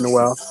like it's been a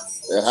while.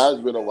 It has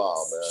been a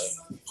while,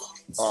 man.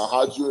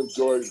 How'd you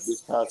enjoy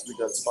this past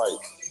weekend's fight?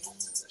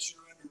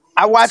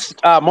 I watched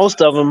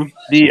most of them.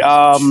 The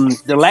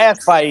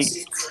last fight,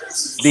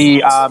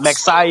 the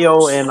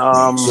Magsayo and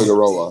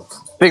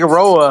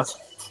Figueroa.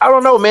 I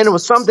don't know, man. It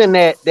was something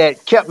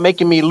that kept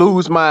making me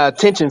lose my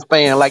attention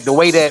span. Like the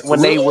way that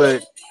when they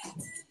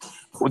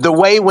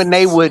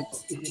would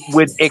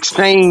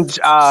exchange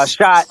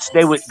shots,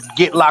 they would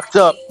get locked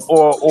up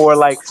or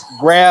like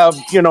grab,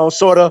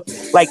 sort of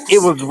like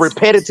it was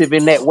repetitive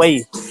in that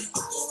way.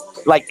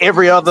 Like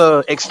every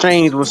other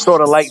exchange was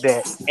sort of like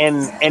that,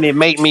 and it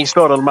made me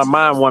sort of my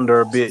mind wander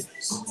a bit.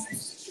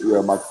 Yeah,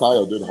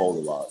 Magsayo did hold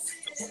a lot.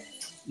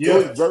 Yeah,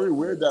 it was very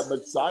weird that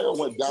Magsayo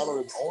went down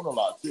on his own a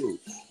lot too.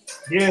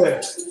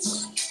 Yeah.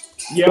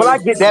 Well, I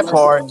get that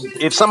part.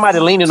 If somebody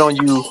leaning on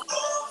you,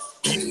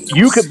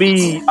 you could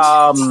be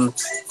Charlo.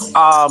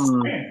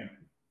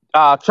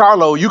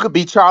 You could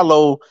be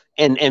Charlo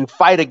and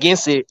fight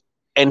against it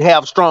and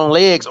have strong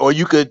legs, or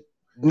you could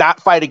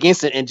not fight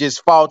against it and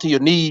just fall to your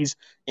knees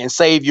and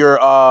save your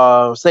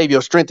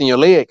strength in your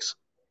legs.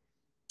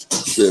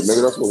 Shit,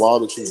 maybe that's what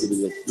Wilder should do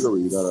against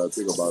Fury. You gotta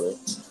think about it.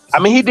 I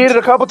mean, he did it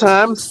a couple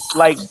times,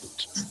 like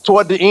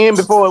toward the end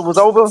before it was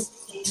over.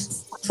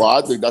 Well,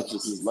 I think that's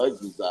just his legs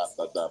was zapped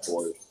at that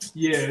point.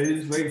 Yeah,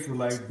 his legs were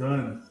like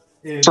done.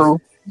 And, True.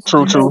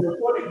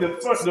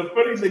 The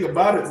funny thing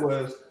about it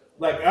was,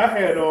 like, I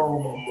had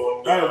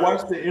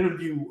watched the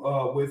interview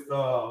with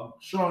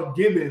Sean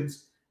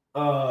Gibbons.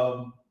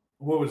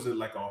 What was it,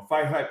 like on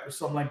Fight Hype or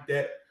something like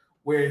that,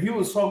 where he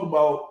was talking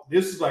about,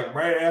 this is like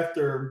right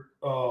after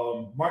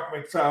Mark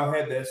Magsayo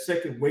had that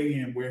second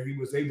weigh-in where he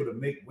was able to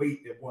make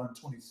weight at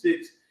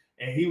 126,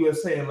 and he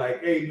was saying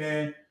like, hey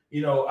man,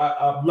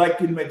 I'm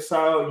liking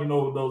Magsayo,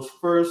 those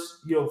first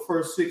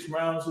 6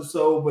 rounds or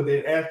so, but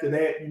then after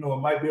that, it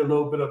might be a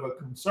little bit of a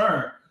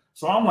concern.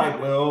 So I'm like,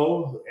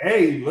 well,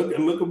 hey,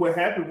 look at what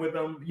happened with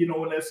him,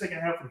 in that second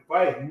half of the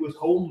fight. He was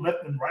holding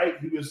left and right.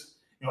 He was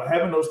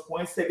having those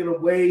points taken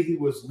away. He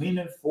was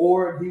leaning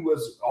forward. He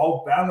was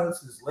off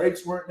balance. His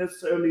legs weren't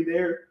necessarily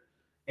there.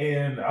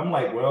 And I'm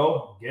like,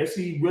 well, guess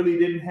he really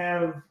didn't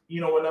have,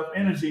 enough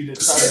energy to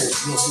try to.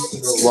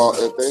 Well,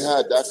 if they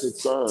had that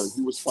concern,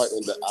 he was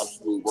fighting the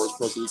absolute worst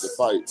person he could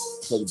fight.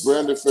 Because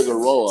Brandon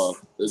Figueroa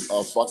is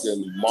a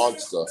fucking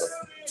monster.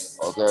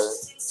 Okay?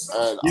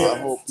 And I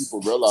hope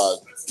people realize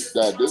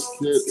that this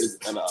kid is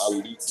an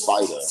elite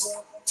fighter.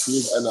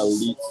 He's an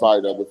elite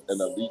fighter with an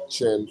elite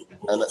chin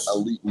and an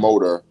elite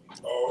motor.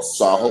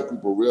 So I hope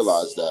people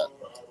realize that.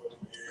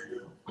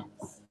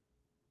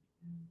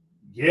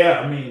 Yeah,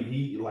 I mean,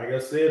 he's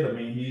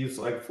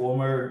like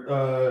former,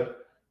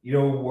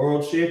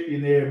 world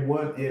champion there at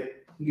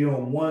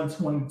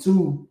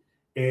 122,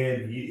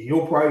 and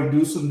he'll probably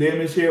do some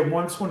damage here at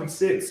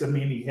 126. I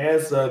mean, he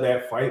has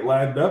that fight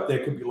lined up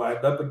that could be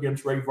lined up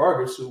against Ray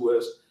Vargas, who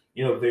was,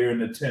 there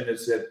in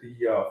attendance at the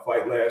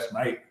fight last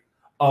night.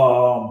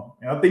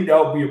 And I think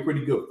that would be a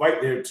pretty good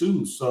fight there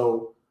too.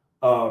 So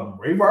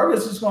Ray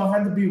Vargas is gonna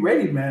have to be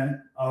ready,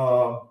 man.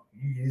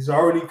 He's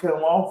already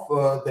come off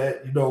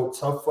that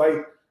tough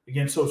fight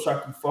against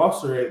O'Shaquie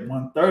Foster at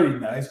 130.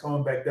 Now he's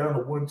going back down to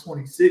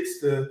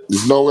 126.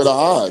 There's nowhere to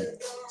hide.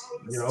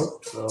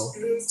 So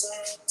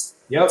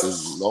yep.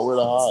 There's nowhere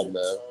to hide,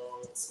 man.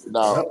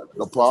 Now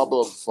the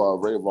problem for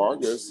Ray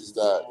Vargas is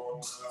that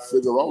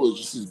Figueroa is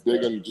just as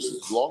big and just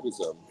as long as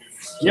him.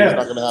 So he's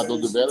not going to have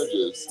those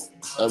advantages.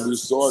 And we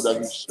saw that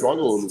he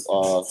struggled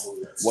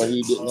when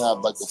he didn't have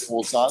like the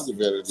full size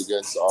advantage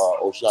against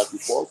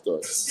O'Shaquie Foster.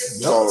 Yep.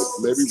 So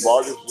maybe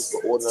Vargas is just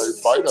an ordinary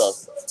fighter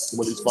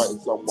when he's fighting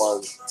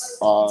someone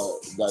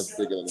that's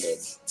bigger than him.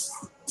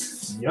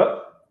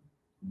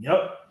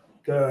 Yep.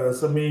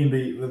 Because I mean,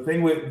 the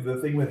thing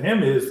with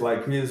him is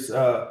like his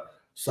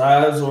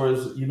size or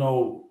his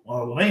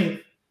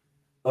length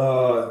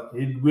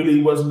it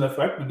really wasn't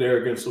effective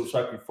there against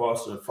O'Shaquie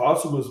Foster.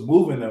 Foster was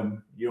moving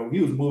him. He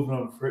was moving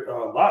him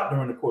a lot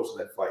during the course of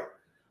that fight.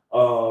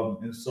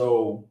 And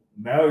so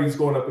now he's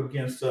going up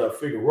against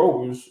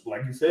Figueroa, who's,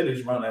 like you said,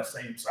 is around that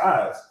same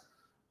size.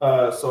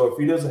 So if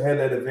he doesn't have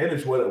that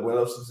advantage, what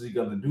else is he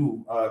going to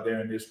do there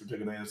in this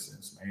particular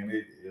instance, man?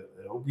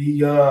 It'll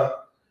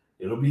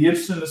be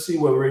interesting to see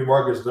what Ray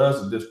Vargas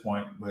does at this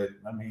point. But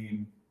I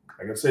mean,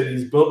 like I said,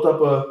 he's built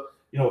up a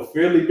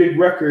fairly big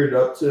record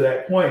up to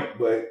that point.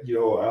 But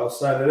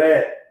outside of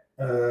that,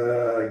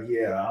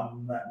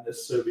 I'm not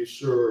necessarily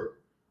sure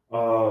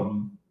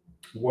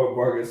what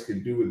Vargas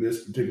can do at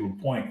this particular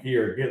point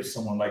here against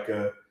someone like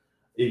a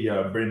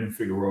Brandon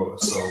Figueroa.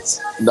 So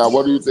now,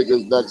 what do you think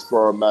is next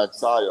for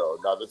Magsayo?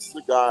 Now, this is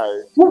the guy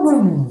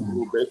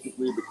who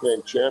basically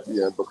became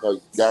champion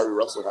because Gary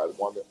Russell had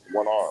one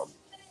arm,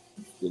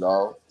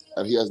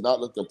 and he has not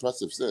looked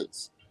impressive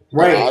since.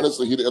 Right. And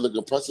honestly, he didn't look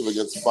impressive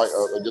against a man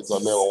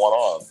with one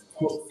arm.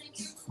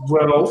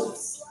 Well,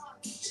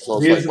 so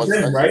here's the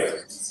thing,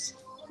 right?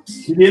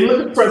 He didn't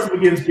look impressive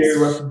against Gary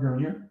Russell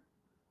Jr.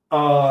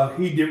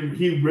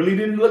 He really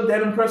didn't look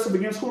that impressive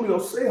against Julio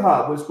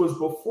Ceja, which was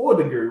before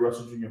the Gary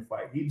Russell Jr.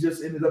 fight. He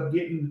just ended up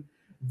getting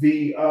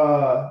the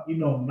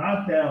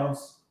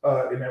knockdowns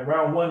in that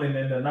round 1 and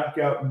then the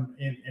knockout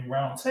in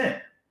round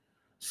 10.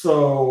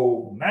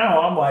 So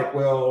now I'm like,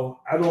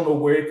 well, I don't know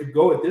where it could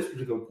go at this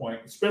particular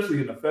point,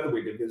 especially in the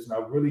featherweight division.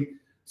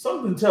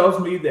 Something tells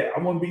me that I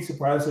wouldn't be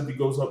surprised if he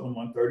goes up to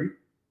 130.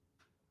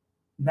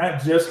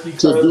 Not just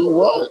because to do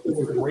what?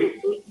 With the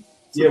weight.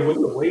 Yeah, with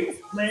the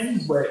weight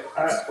thing, but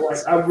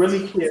I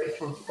really can't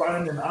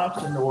find an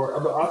option or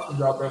other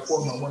options out there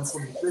for him at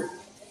 126.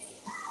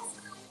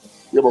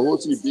 Yeah, but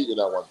who's he beating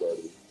at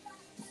 130?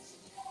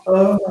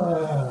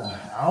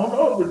 I don't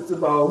know if it's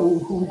about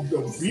who's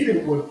going to beat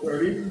at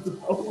 130. It's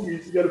about who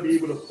he's going to be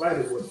able to fight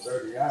at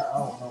 130. I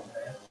don't know,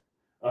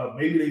 man.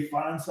 Maybe they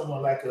find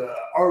someone like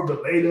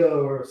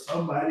Arboleda or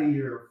somebody,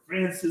 or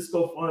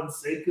Francisco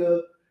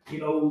Fonseca,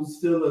 who's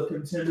still a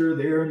contender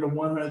there in the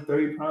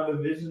 130-pound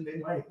division. They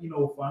might,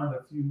 find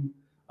a few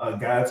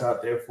guys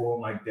out there for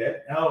him like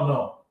that. I don't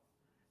know.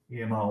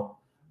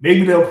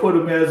 Maybe they'll put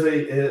him as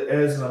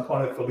an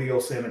opponent for Leo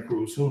Santa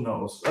Cruz. Who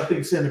knows? I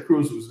think Santa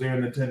Cruz was there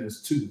in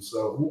attendance too,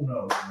 so who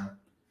knows, man?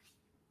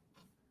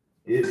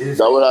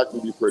 That would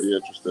actually be pretty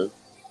interesting.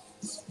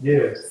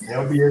 Yeah,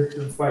 that'll be an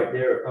interesting fight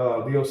there.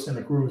 Leo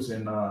Santa Cruz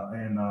and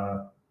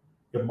Mark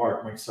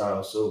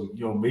Magsayo. So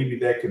maybe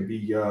that could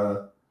be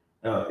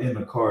in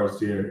the cards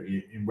there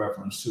in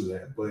reference to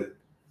that. But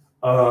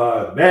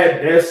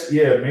that's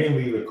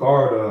mainly the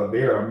card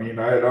there. I mean,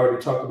 I had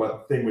already talked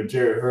about the thing with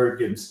Jarrett Hurd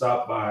getting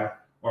stopped by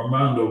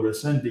Armando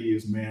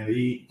Resendiz, man.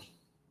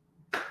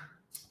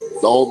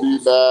 Don't be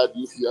mad.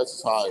 UPS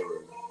is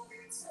hiring.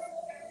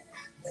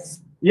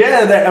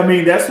 Yeah,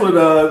 that's what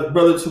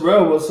Brother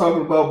Terrell was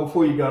talking about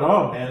before you got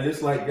on, man.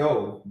 It's like,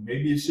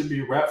 maybe it should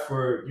be a wrap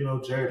for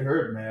Jarrett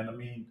Hurd, man. I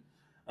mean,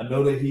 I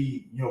know that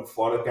he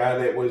fought a guy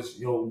that was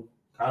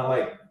kind of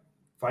like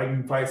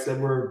fighting fights that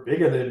were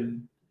bigger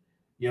than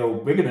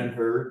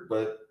Hurd,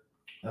 but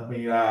I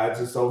mean, I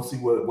just don't see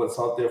what's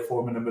out there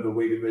for him in the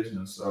middleweight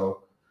division.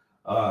 So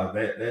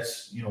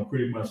that's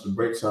pretty much the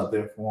breaks out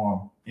there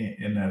for him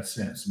in that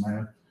sense,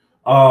 man.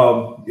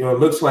 It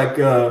looks like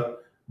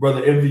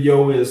Brother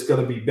MVO is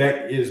going to be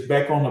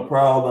back on the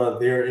prowl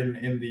there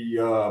in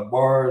the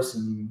bars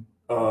and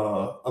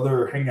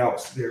other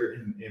hangouts there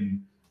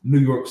in New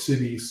York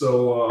City.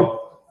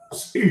 So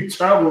he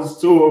travels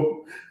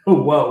to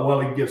him while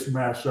he gets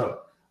mashed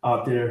up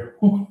out there.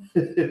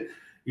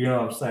 You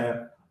know what I'm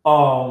saying?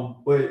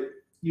 But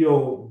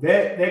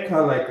that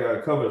kind of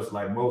like covers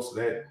like most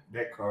of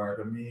that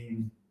card. I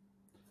mean,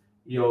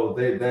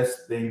 that's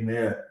the thing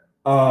there.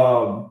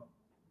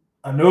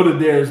 I know that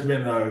there's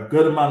been a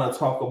good amount of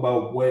talk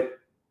about what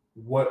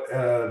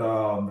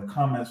the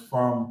comments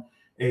from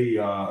a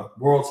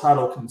world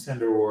title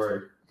contender or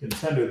a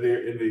contender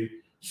there in the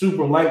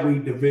super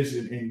lightweight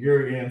division in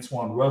Gary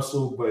Antoine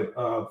Russell. But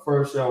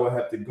first, I would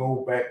have to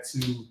go back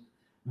to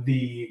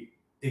the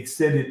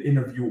extended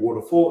interview or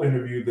the full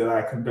interview that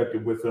I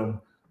conducted with him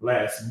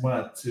last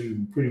month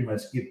to pretty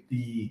much get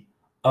the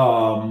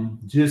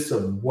gist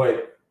of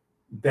what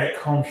that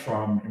comes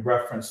from in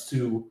reference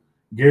to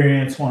Gary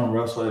Antoine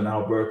Russell and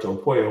Alberto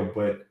Puello,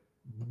 but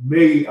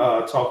may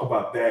talk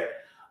about that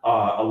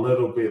a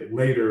little bit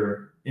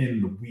later in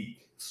the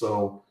week.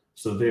 So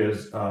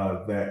there's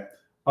that.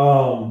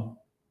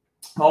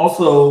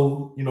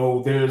 Also,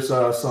 there's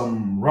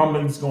some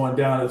rumblings going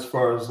down as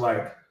far as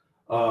like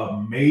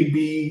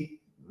maybe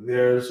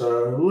there's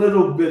a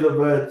little bit of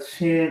a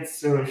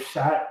chance or a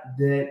shot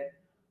that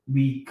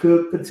we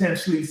could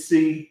potentially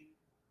see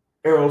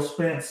Errol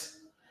Spence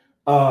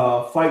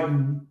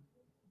fighting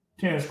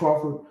Terrence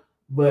Crawford,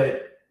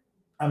 but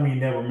I mean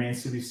that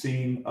remains to be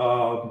seen.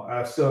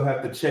 I still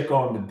have to check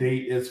on the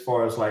date as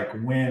far as like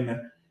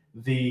when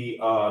the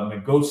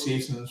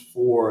negotiations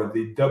for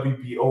the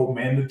WBO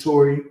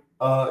mandatory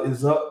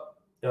is up.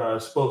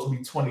 It's supposed to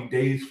be 20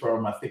 days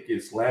from I think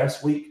it's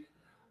last week.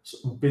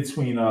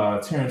 between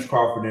Terrence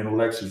Crawford and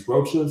Alexis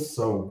Rocha.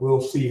 So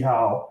we'll see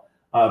how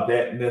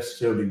that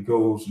necessarily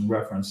goes in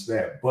reference to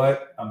that.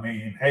 But I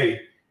mean,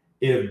 hey,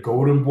 if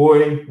Golden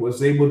Boy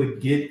was able to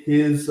get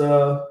his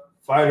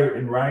fighter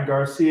in Ryan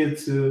Garcia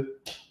to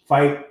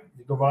fight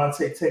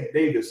Gervonta Tank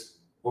Davis,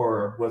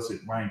 or was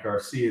it Ryan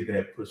Garcia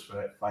that pushed for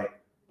that fight?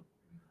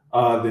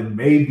 Then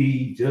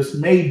maybe, just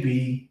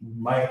maybe, we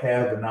might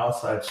have an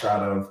outside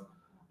shot of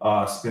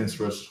Spence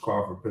versus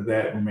Crawford, but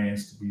that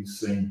remains to be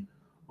seen.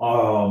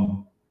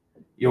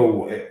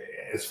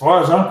 As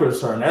far as I'm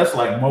concerned, that's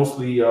like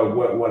mostly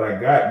what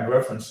I got in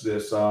reference to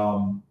this.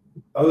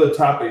 Other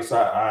topics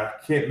I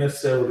can't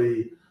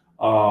necessarily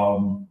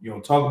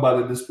talk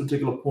about at this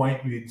particular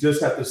point. We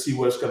just have to see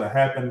what's going to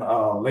happen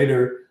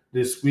later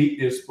this week.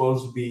 There's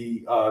supposed to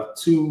be a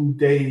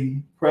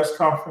 2-day press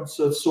conference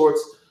of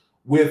sorts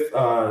with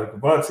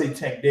Gervonta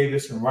Tank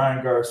Davis and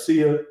Ryan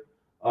Garcia.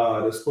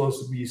 That's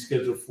supposed to be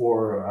scheduled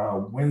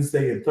for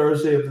Wednesday and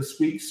Thursday of this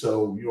week.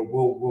 So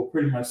we'll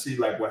pretty much see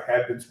like what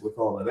happens with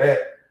all of that.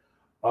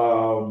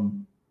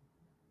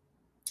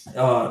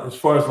 As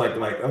far as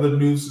like other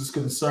news is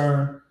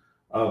concerned,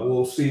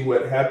 we'll see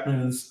what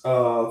happens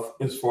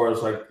as far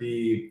as like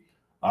the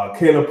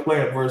Caleb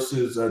Plant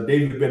versus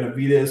David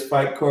Benavidez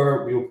fight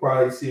card. We'll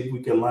probably see if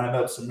we can line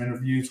up some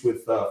interviews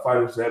with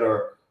fighters that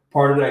are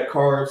part of that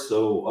card.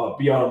 So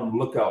be on the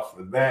lookout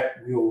for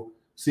that. We'll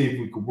see if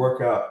we can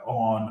work out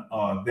on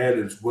that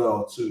as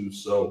well too.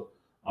 So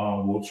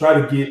we'll try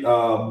to get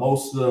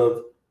most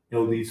of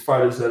these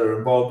fighters that are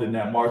involved in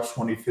that March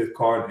 25th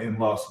card in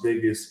Las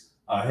Vegas,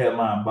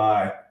 headlined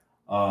by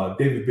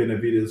David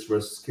Benavidez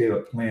versus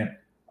Caleb Plant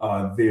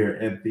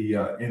there at the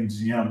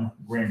MGM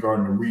Grand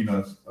Garden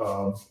Arena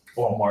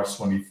on March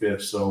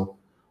 25th. So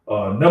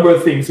a number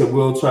of things that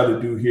we'll try to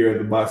do here at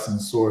the Boxing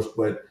Source,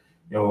 but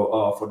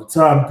for the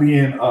time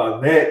being,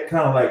 that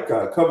kind of like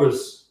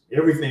covers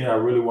everything I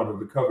really wanted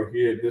to cover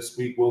here this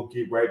week. We'll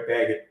get right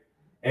back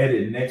at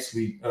it next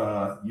week,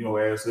 as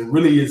there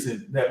really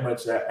isn't that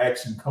much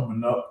action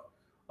coming up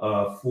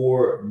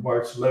for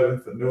March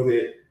 11th. I know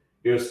that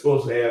they're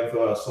supposed to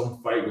have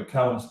some fight with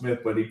Callum Smith,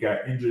 but he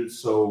got injured,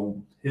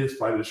 so his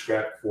fight is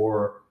scrapped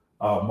for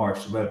March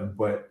 11th.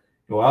 But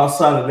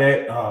outside of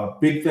that,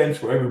 big thanks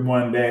for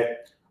everyone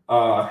that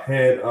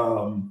had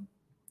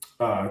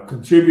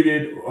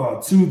contributed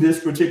to this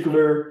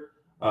particular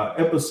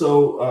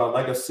episode.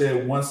 Like I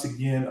said, once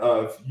again,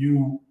 if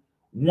you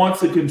want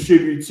to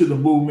contribute to the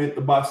movement,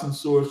 the Boxing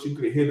Source, you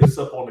could hit us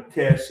up on the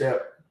Cash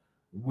App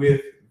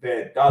with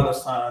that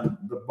 $,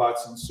 the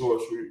Boxing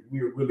Source. We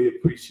really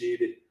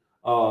appreciate it.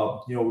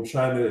 We're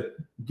trying to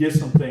get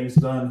some things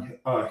done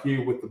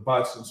here with the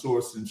Boxing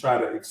Source and try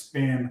to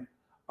expand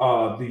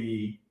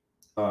the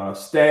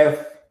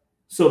staff,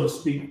 so to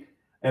speak,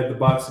 at the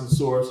Boxing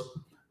Source.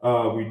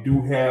 We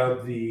do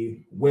have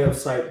the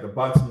website,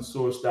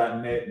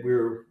 theboxingsource.net.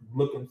 We're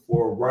looking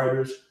for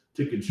writers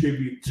to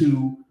contribute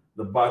to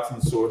the Boxing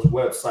Source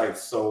website.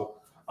 So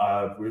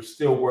we're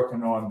still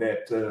working on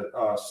that to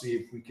see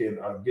if we can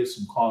get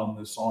some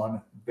columnists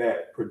on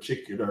that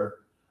particular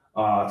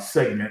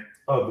segment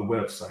of the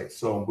website.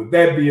 So with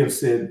that being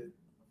said,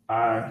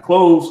 I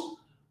close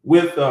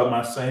with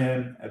my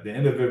saying at the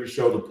end of every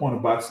show, the point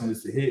of boxing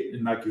is to hit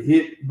and not get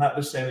hit, not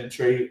to stand and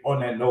trade. On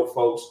that note,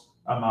 folks,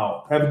 I'm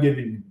out. Have a good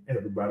evening,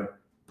 everybody.